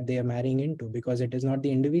families that they are marrying into, because it is not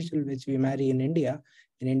the individual which we marry in India.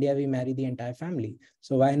 In India, we marry the entire family.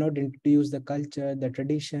 So why not introduce the culture, the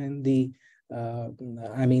tradition, the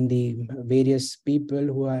various people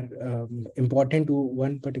who are important to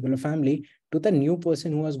one particular family to the new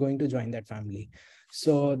person who was going to join that family.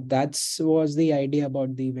 So that was the idea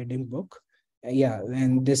about the wedding book. Yeah,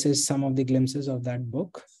 and this is some of the glimpses of that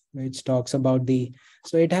book, which talks about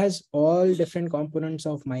so it has all different components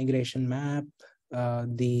of migration map,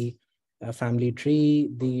 the family tree,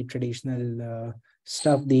 the traditional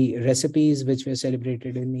stuff, the recipes which were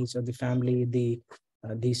celebrated in each of the family, the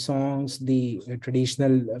songs, the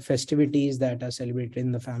traditional festivities that are celebrated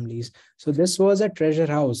in the families. So this was a treasure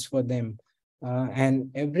house for them,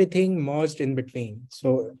 and everything merged in between.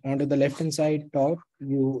 So onto the left hand side top,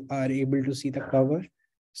 you are able to see the cover.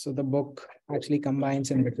 So the book actually combines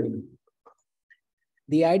in between.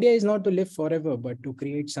 The idea is not to live forever, but to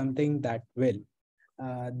create something that will.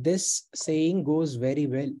 This saying goes very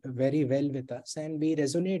well with us, and we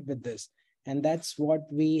resonate with this. And that's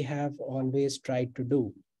what we have always tried to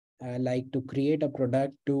do, like to create a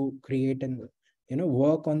product, to create and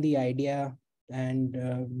work on the idea. And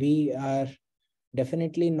we are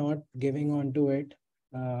definitely not giving on to it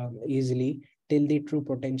easily till the true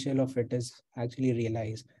potential of it is actually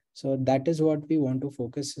realized. So that is what we want to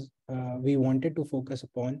focus. We wanted to focus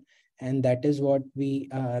upon, and that is what we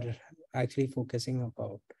are actually focusing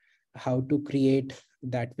about. how to create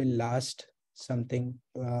that will last something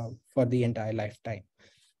for the entire lifetime.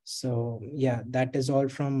 So yeah, that is all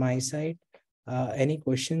from my side. Any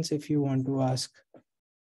questions if you want to ask?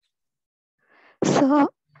 So,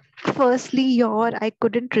 firstly, I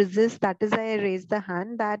couldn't resist. That is why I raised the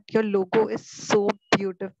hand, that your logo is so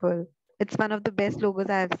beautiful. It's one of the best logos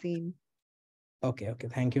I have seen. Okay.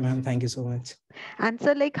 Thank you, ma'am. Thank you so much. And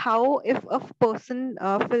so, like, how if a person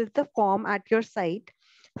fills the form at your site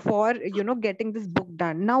for getting this book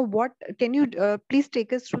done, now what can you please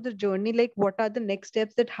take us through the journey? Like, what are the next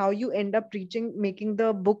steps, that how you end up making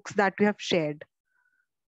the books that you have shared?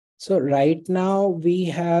 So right now we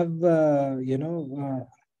have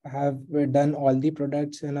have done all the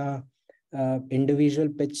products in a individual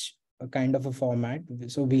pitch kind of a format.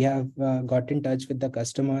 So we have got in touch with the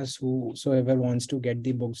customers whosoever wants to get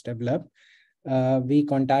the books developed. We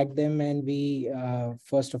contact them and we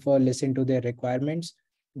first of all listen to their requirements.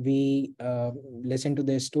 We listen to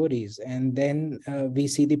their stories, and then we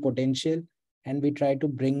see the potential, and we try to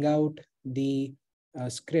bring out the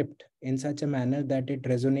script in such a manner that it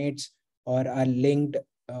resonates or are linked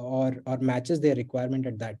or matches their requirement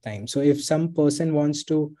at that time. So if some person wants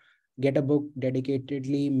to get a book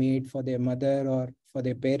dedicatedly made for their mother or for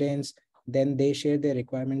their parents, then they share their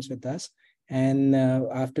requirements with us. And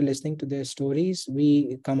after listening to their stories,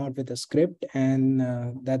 we come out with a script, and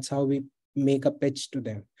that's how we make a pitch to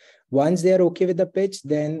them. Once they are okay with the pitch,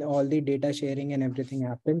 then all the data sharing and everything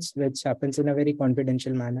happens, which happens in a very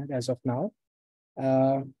confidential manner as of now,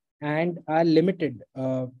 and are limited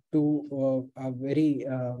to a very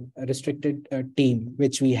restricted team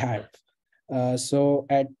which we have. So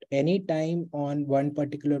at any time on one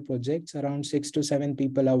particular project, around 6 to 7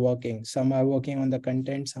 people are working. Some are working on the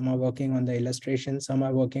content, some are working on the illustration, some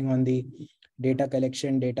are working on the data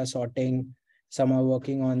collection, data sorting, some are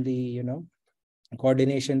working on the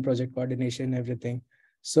coordination, project coordination, everything.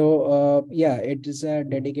 So yeah, it is a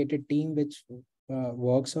dedicated team which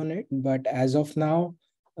works on it. But as of now,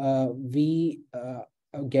 we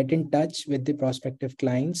get in touch with the prospective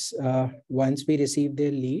clients once we receive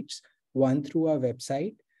their leads, one through our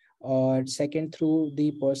website, or second through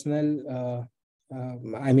the personal,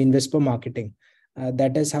 whisper marketing.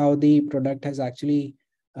 That is how the product has actually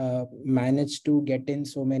managed to get in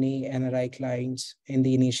so many NRI clients in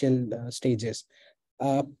the initial stages.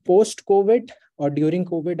 Post COVID or during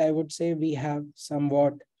COVID, I would say we have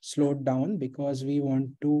somewhat slowed down because we want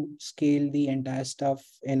to scale the entire stuff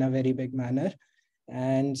in a very big manner.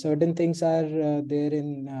 And certain things are there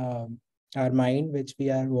in our mind, which we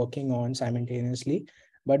are working on simultaneously.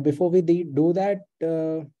 But before we do that,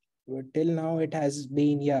 till now, it has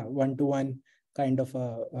been, one-to-one kind of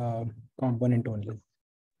a component only.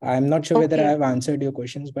 I'm not sure whether I have answered your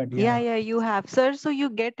questions, but yeah, you have, sir. So you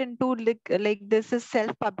get into like this is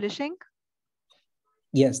self-publishing?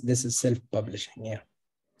 Yes, this is self-publishing. Yeah.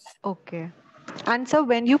 Okay. And so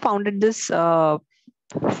when you founded this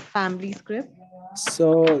family script?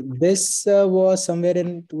 So this was somewhere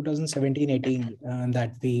in 2017-18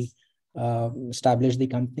 that we established the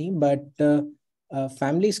company. But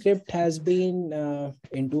family script has been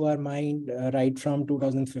into our mind right from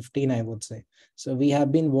 2015, I would say. So we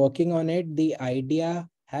have been working on it. The idea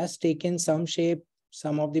has taken some shape.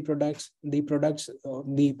 Some of the products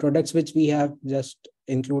which we have just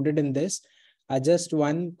included in this are just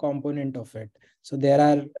one component of it. So there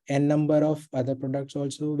are n number of other products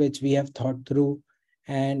also which we have thought through,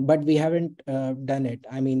 but we haven't done it.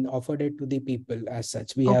 I mean, offered it to the people as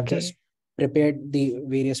such. We have just prepared the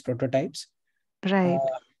various prototypes. Right.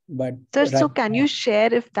 But sir, so can you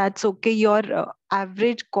share, if that's okay, your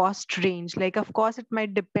average cost range? Like, of course, it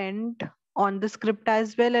might depend on the script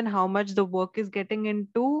as well and how much the work is getting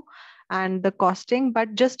into and the costing,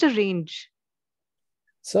 but just a range.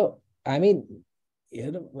 So, I mean,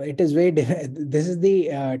 it is very this is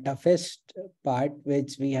the toughest part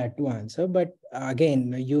which we had to answer. But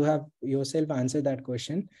again, you have yourself answered that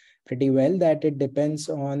question pretty well, that it depends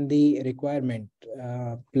on the requirement,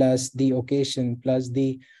 plus the occasion, plus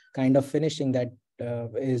the kind of finishing that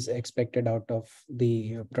is expected out of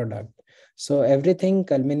the product. So everything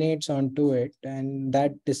culminates onto it, and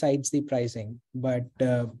that decides the pricing. But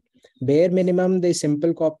bare minimum, the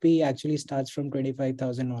simple copy actually starts from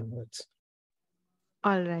 25,000 onwards.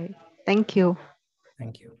 All right. Thank you.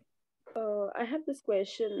 Thank you. I have this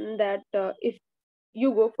question that if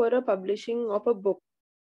you go for a publishing of a book,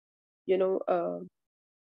 you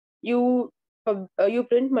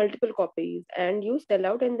print multiple copies and you sell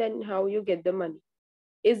out, and then how you get the money?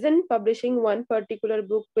 Isn't publishing one particular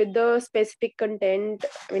book with the specific content,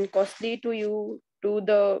 costly to you, to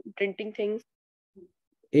the printing things?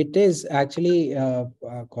 It is actually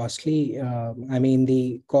costly. I mean,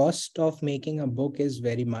 the cost of making a book is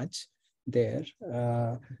very much there.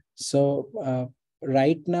 So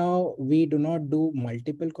right now, we do not do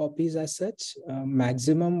multiple copies as such.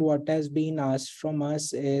 Maximum what has been asked from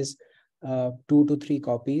us is 2 to 3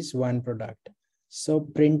 copies, one product. So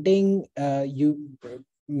printing, you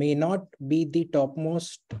may not be the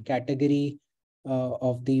topmost category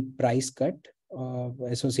of the price cut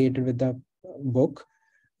associated with the book,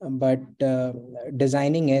 but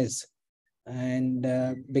designing is. And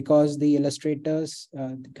because the illustrators,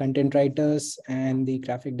 the content writers, and the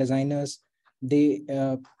graphic designers, they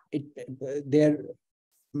their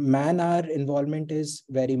man-hour involvement is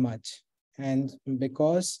very much. And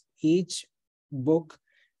because each book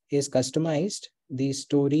is customized, the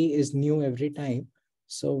story is new every time,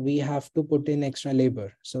 so we have to put in extra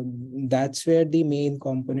labor. So that's where the main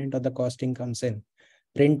component of the costing comes in.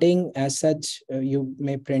 Printing as such, you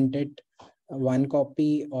may print it 1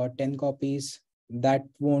 copy or 10 copies. That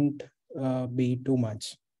won't be too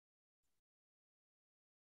much.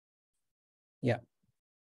 Yeah.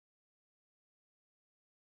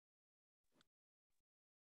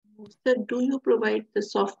 Sir, do you provide the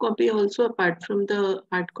soft copy also apart from the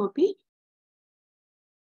hard copy?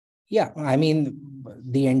 Yeah, I mean,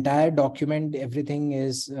 the entire document, everything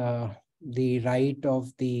is the right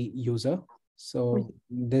of the user. So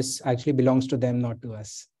this actually belongs to them, not to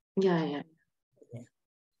us. Yeah.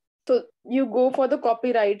 So you go for the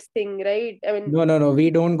copyrights thing, right? I mean, No. We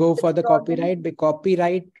don't go for the copyright. The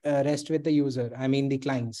copyright rests with the user. I mean, the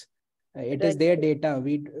clients. It is their data.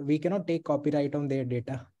 We cannot take copyright on their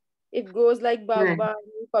data. it goes like Right. Bagban,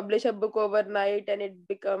 you publish a book overnight and it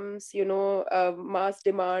becomes, a mass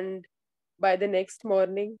demand by the next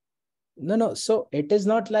morning. No. So it is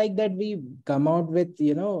not like that we come out with,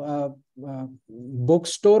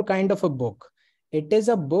 bookstore kind of a book. It is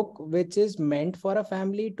a book which is meant for a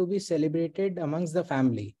family to be celebrated amongst the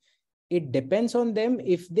family. It depends on them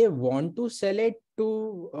if they want to sell it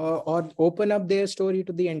to or open up their story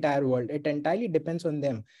to the entire world. It entirely depends on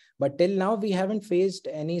them. But till now, we haven't faced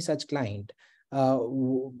any such client.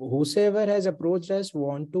 Whosoever has approached us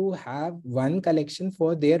want to have one collection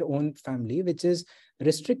for their own family, which is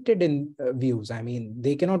restricted in views. I mean,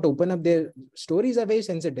 they cannot open up their stories are very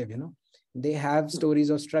sensitive, They have stories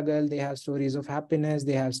of struggle, they have stories of happiness,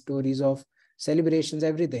 they have stories of celebrations,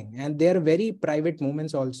 everything. And there are very private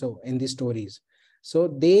moments also in the stories. So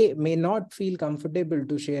they may not feel comfortable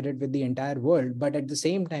to share it with the entire world, but at the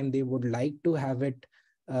same time, they would like to have it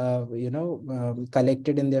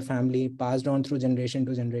collected in their family, passed on through generation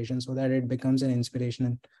to generation, so that it becomes an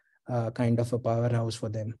inspirational kind of a powerhouse for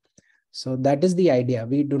them. So that is the idea.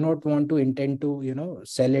 We do not want to intend to,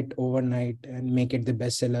 sell it overnight and make it the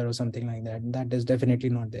bestseller or something like that. That is definitely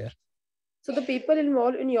not there. So the people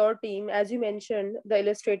involved in your team, as you mentioned, the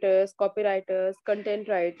illustrators, copywriters, content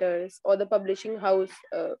writers, or the publishing house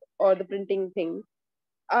or the printing thing,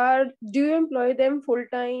 do you employ them full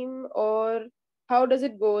time, or how does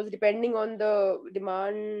it goes depending on the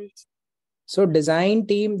demand? So design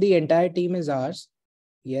team, the entire team is ours.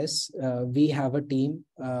 Yes, we have a team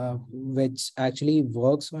which actually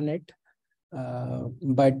works on it.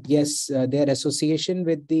 But yes, their association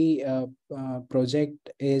with the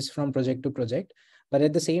project is from project to project. But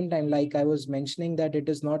at the same time, like I was mentioning, that it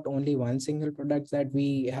is not only one single product that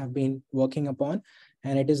we have been working upon,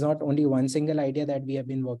 and it is not only one single idea that we have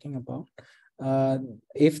been working upon.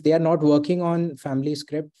 If they are not working on family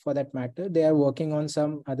script for that matter, they are working on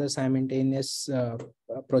some other simultaneous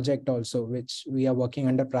project also, which we are working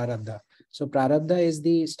under Prarabdha. So Prarabdha is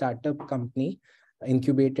the startup company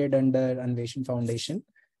incubated under Anveshan Foundation,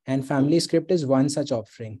 and family script is one such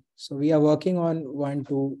offering. So we are working on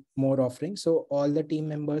 1-2 more offerings. So all the team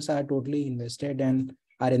members are totally invested and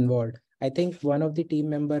are involved. I think one of the team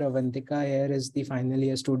member, Avantika here, is the final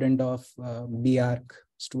year student of BARC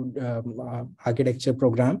architecture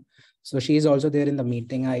program. So she is also there in the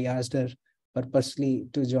meeting. I asked her purposely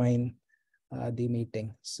to join the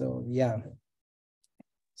meeting. So yeah,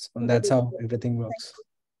 so that's how everything works.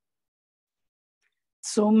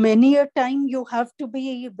 So many a time you have to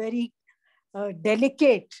be very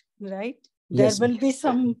delicate, right? Yes, there will be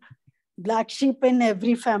some black sheep in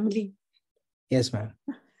every family. Yes, ma'am.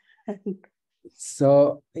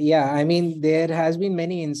 So yeah, I mean, there has been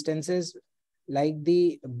many instances like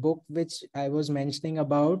the book which I was mentioning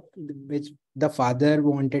about, which the father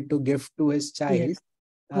wanted to give to his child.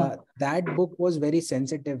 Yes. That book was very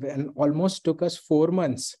sensitive and almost took us 4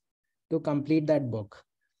 months to complete that book.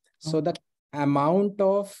 So the amount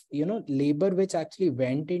of labor which actually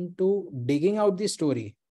went into digging out the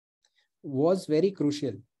story was very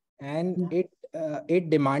crucial, and it it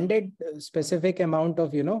demanded a specific amount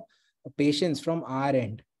of, patience from our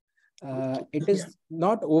end. It is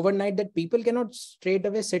not overnight that people cannot straight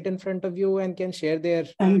away sit in front of you and can share their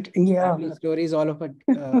family stories all of a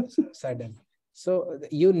sudden. So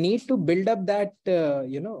you need to build up that,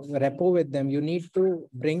 rapport with them. You need to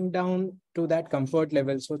bring down to that comfort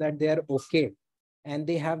level so that they are okay and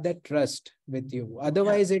they have that trust with you.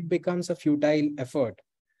 Otherwise, it becomes a futile effort.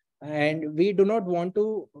 And we do not want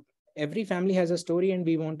to, every family has a story and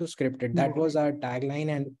we want to script it. That was our tagline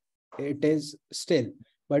and it is still.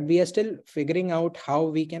 But we are still figuring out how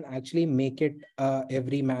we can actually make it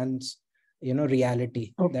every man's,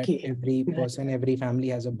 reality. That every person, every family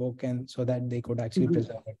has a book, and so that they could actually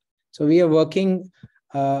preserve it. So we are working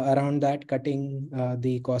around that, cutting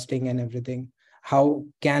the costing and everything. How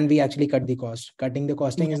can we actually cut the cost? Cutting the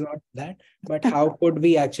costing is not that, but how could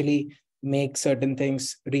we actually make certain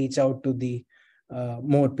things reach out to the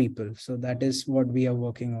more people? So that is what we are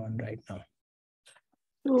working on right now.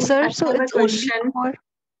 Sir, so it's only for...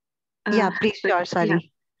 Yeah, please, sure, Yeah.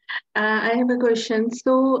 sorry. I have a question.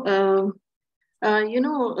 So,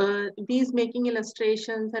 these making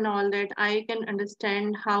illustrations and all that, I can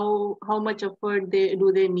understand how much effort they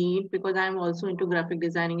need, because I'm also into graphic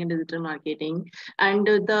designing and digital marketing. And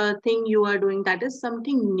the thing you are doing, that is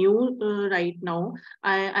something new right now.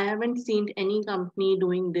 I haven't seen any company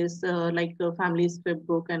doing this, like family script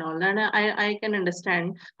book and all that. I can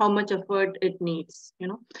understand how much effort it needs,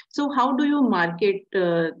 So how do you market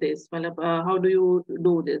this? Well, how do you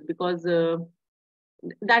do this? Because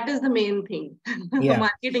that is the main thing. Yeah.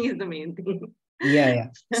 Marketing is the main thing. Yeah.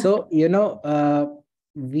 So,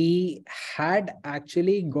 we had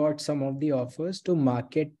actually got some of the offers to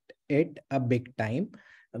market it a big time.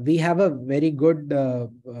 We have a very good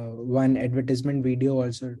one advertisement video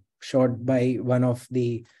also shot by one of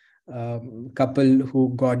the couple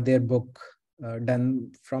who got their book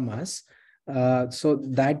done from us. So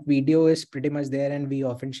that video is pretty much there, and we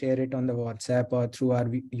often share it on the WhatsApp or through our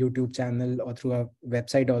YouTube channel or through our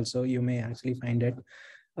website also. You may actually find it.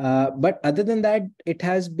 But other than that,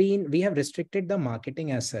 we have restricted the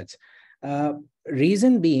marketing as such.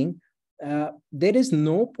 Reason being, there is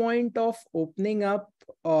no point of opening up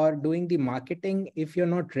or doing the marketing if you're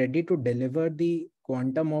not ready to deliver the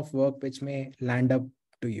quantum of work which may land up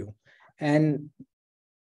to you. And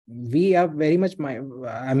we are very much, we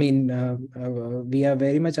are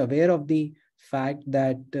very much aware of the fact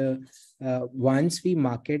that once we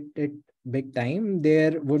market it big time,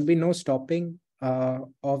 there would be no stopping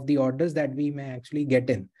of the orders that we may actually get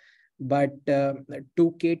in. But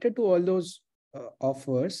to cater to all those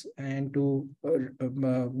offers and to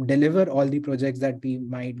deliver all the projects that we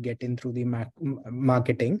might get in through the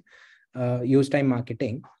marketing, use time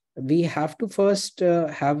marketing, we have to first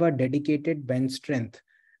have a dedicated bench strength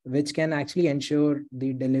which can actually ensure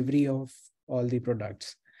the delivery of all the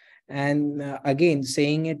products. And again,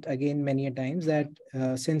 saying it again many a times that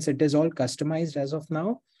since it is all customized as of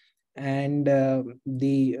now, and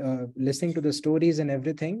listening to the stories and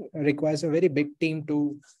everything requires a very big team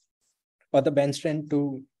for the bench strength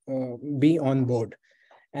to be on board.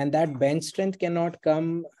 And that bench strength cannot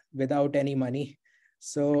come without any money.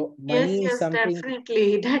 So money is something.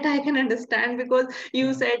 Definitely. That I can understand, because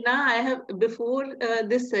you said, I have, before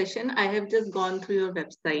this session, I have just gone through your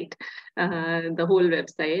website, the whole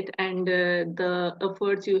website, and the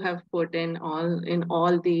efforts you have put in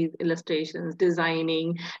all these illustrations,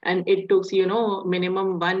 designing, and it took,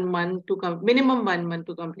 minimum 1 month to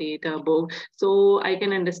complete a book. So I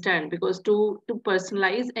can understand, because to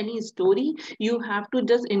personalize any story, you have to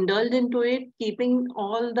just indulge into it, keeping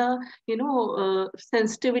all the,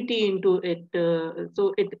 sensitivity into it.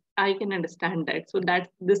 So I can understand that. So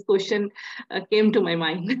this question came to my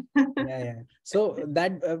mind. Yeah. So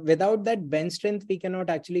that without that bench strength, we cannot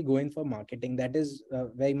actually go in for marketing. That is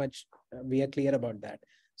very much, we are clear about that.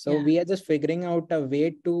 So we are just figuring out a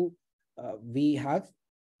way to, we have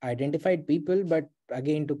identified people, but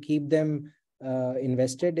again, to keep them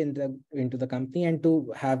invested into the company and to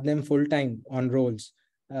have them full-time on roles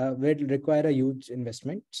will require a huge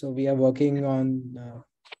investment. So we are working on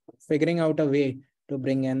figuring out a way to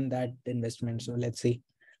bring in that investment. So let's see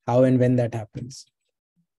how and when that happens.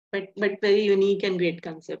 But very unique and great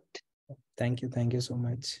concept. Thank you so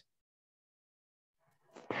much.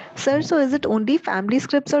 Sir, so is it only family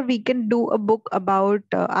scripts, or we can do a book about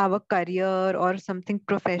our career or something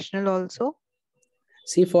professional also?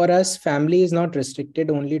 See, for us, family is not restricted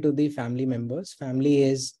only to the family members. Family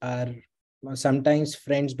is our, sometimes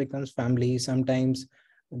friends becomes family, sometimes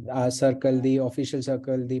our circle, the official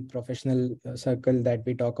circle, the professional circle that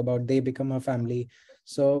we talk about, they become a family.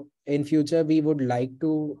 So in future, we would like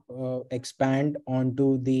to expand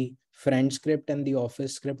onto the friend script and the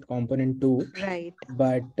office script component too. Right.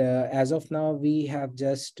 But as of now, we have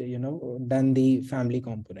just, done the family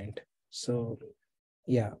component. So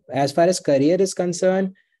yeah, as far as career is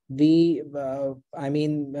concerned, there are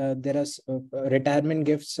retirement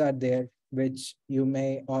gifts are there, which you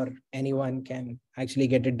may or anyone can actually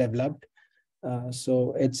get it developed.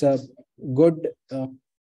 So it's a good,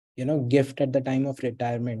 gift at the time of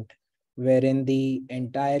retirement, wherein the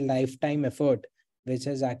entire lifetime effort, which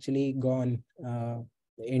has actually gone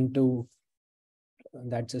into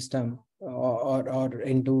that system, or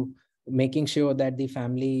into making sure that the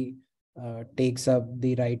family takes up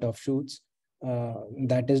the right offshoots,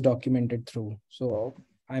 that is documented through. So,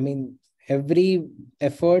 every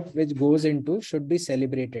effort which goes into should be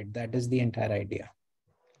celebrated. That is the entire idea.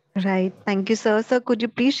 Right. Thank you, sir. Sir, could you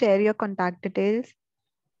please share your contact details?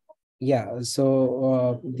 Yeah.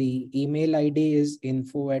 So the email ID is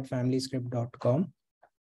info@familyscript.com.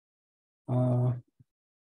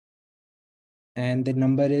 And the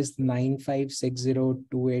number is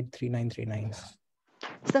 9560283939.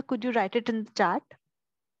 Sir, could you write it in the chat?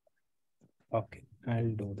 Okay,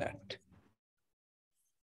 I'll do that.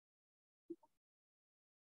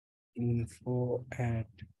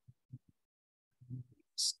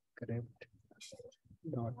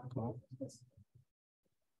 info@script.com.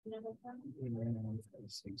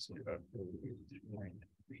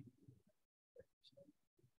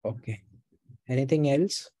 Okay. Anything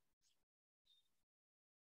else?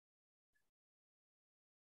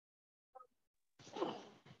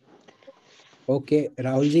 Okay,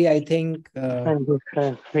 Rahulji, I think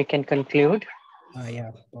we can conclude.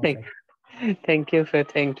 Yeah, perfect. Thank you, sir.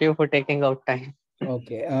 Thank you for taking out time.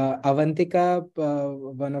 Okay, Avantika,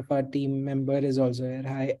 one of our team member, is also here.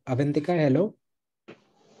 Hi, Avantika. Hello.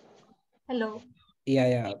 Hello.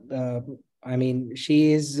 Yeah.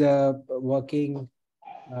 She is working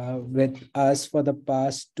with us for the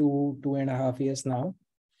past 2.5 years now,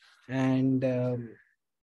 and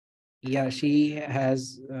she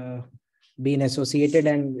has been associated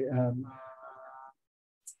and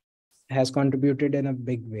has contributed in a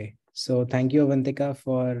big way. So thank you, Avantika,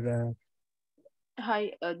 for.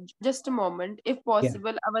 Hi, just a moment. If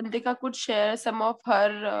possible, Avantika could share some of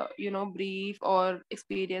her, brief or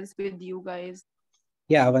experience with you guys.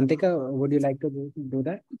 Yeah, Avantika, would you like to do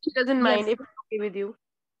that? She doesn't mind if it's okay with you.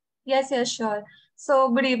 Yes, sure. So,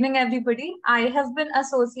 good evening, everybody. I have been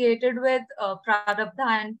associated with Prarabdha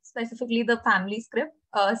and specifically the family script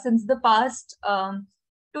since the past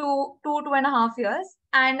 2.5 years.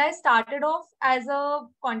 And I started off as a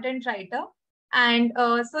content writer. And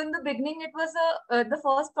so in the beginning, it was the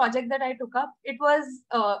first project that I took up. It was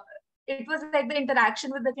like the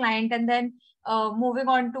interaction with the client, and then moving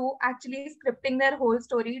on to actually scripting their whole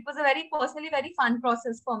story. It was a very personally very fun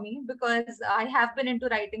process for me because I have been into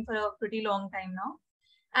writing for a pretty long time now.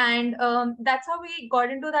 And that's how we got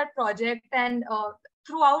into that project. And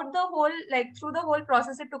throughout the whole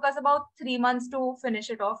process, it took us about 3 months to finish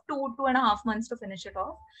it off, 2.5 months to finish it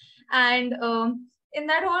off. And in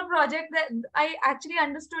that whole project, that I actually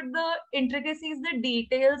understood the intricacies, the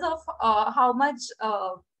details of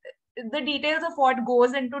the details of what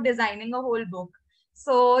goes into designing a whole book.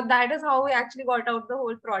 So that is how we actually got out the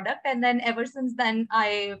whole product. And then ever since then,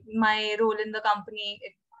 my role in the company,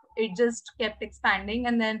 it just kept expanding.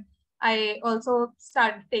 And then I also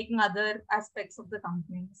started taking other aspects of the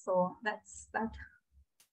company. So that's that.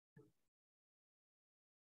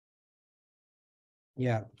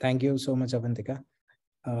 Yeah, thank you so much, Avantika.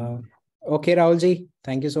 Okay, Rahulji,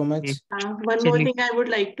 thank you so much. One more thing I would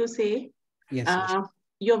like to say. Yes.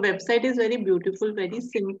 Your website is very beautiful, very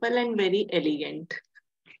simple and very elegant.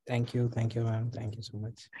 Thank you, ma'am. Thank you so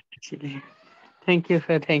much. Thank you,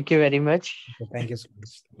 sir. Thank you very much. Okay, thank you so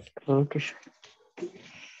much. Okay.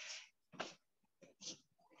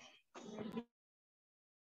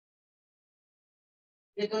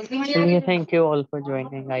 Thank you all for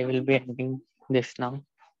joining. I will be ending this now.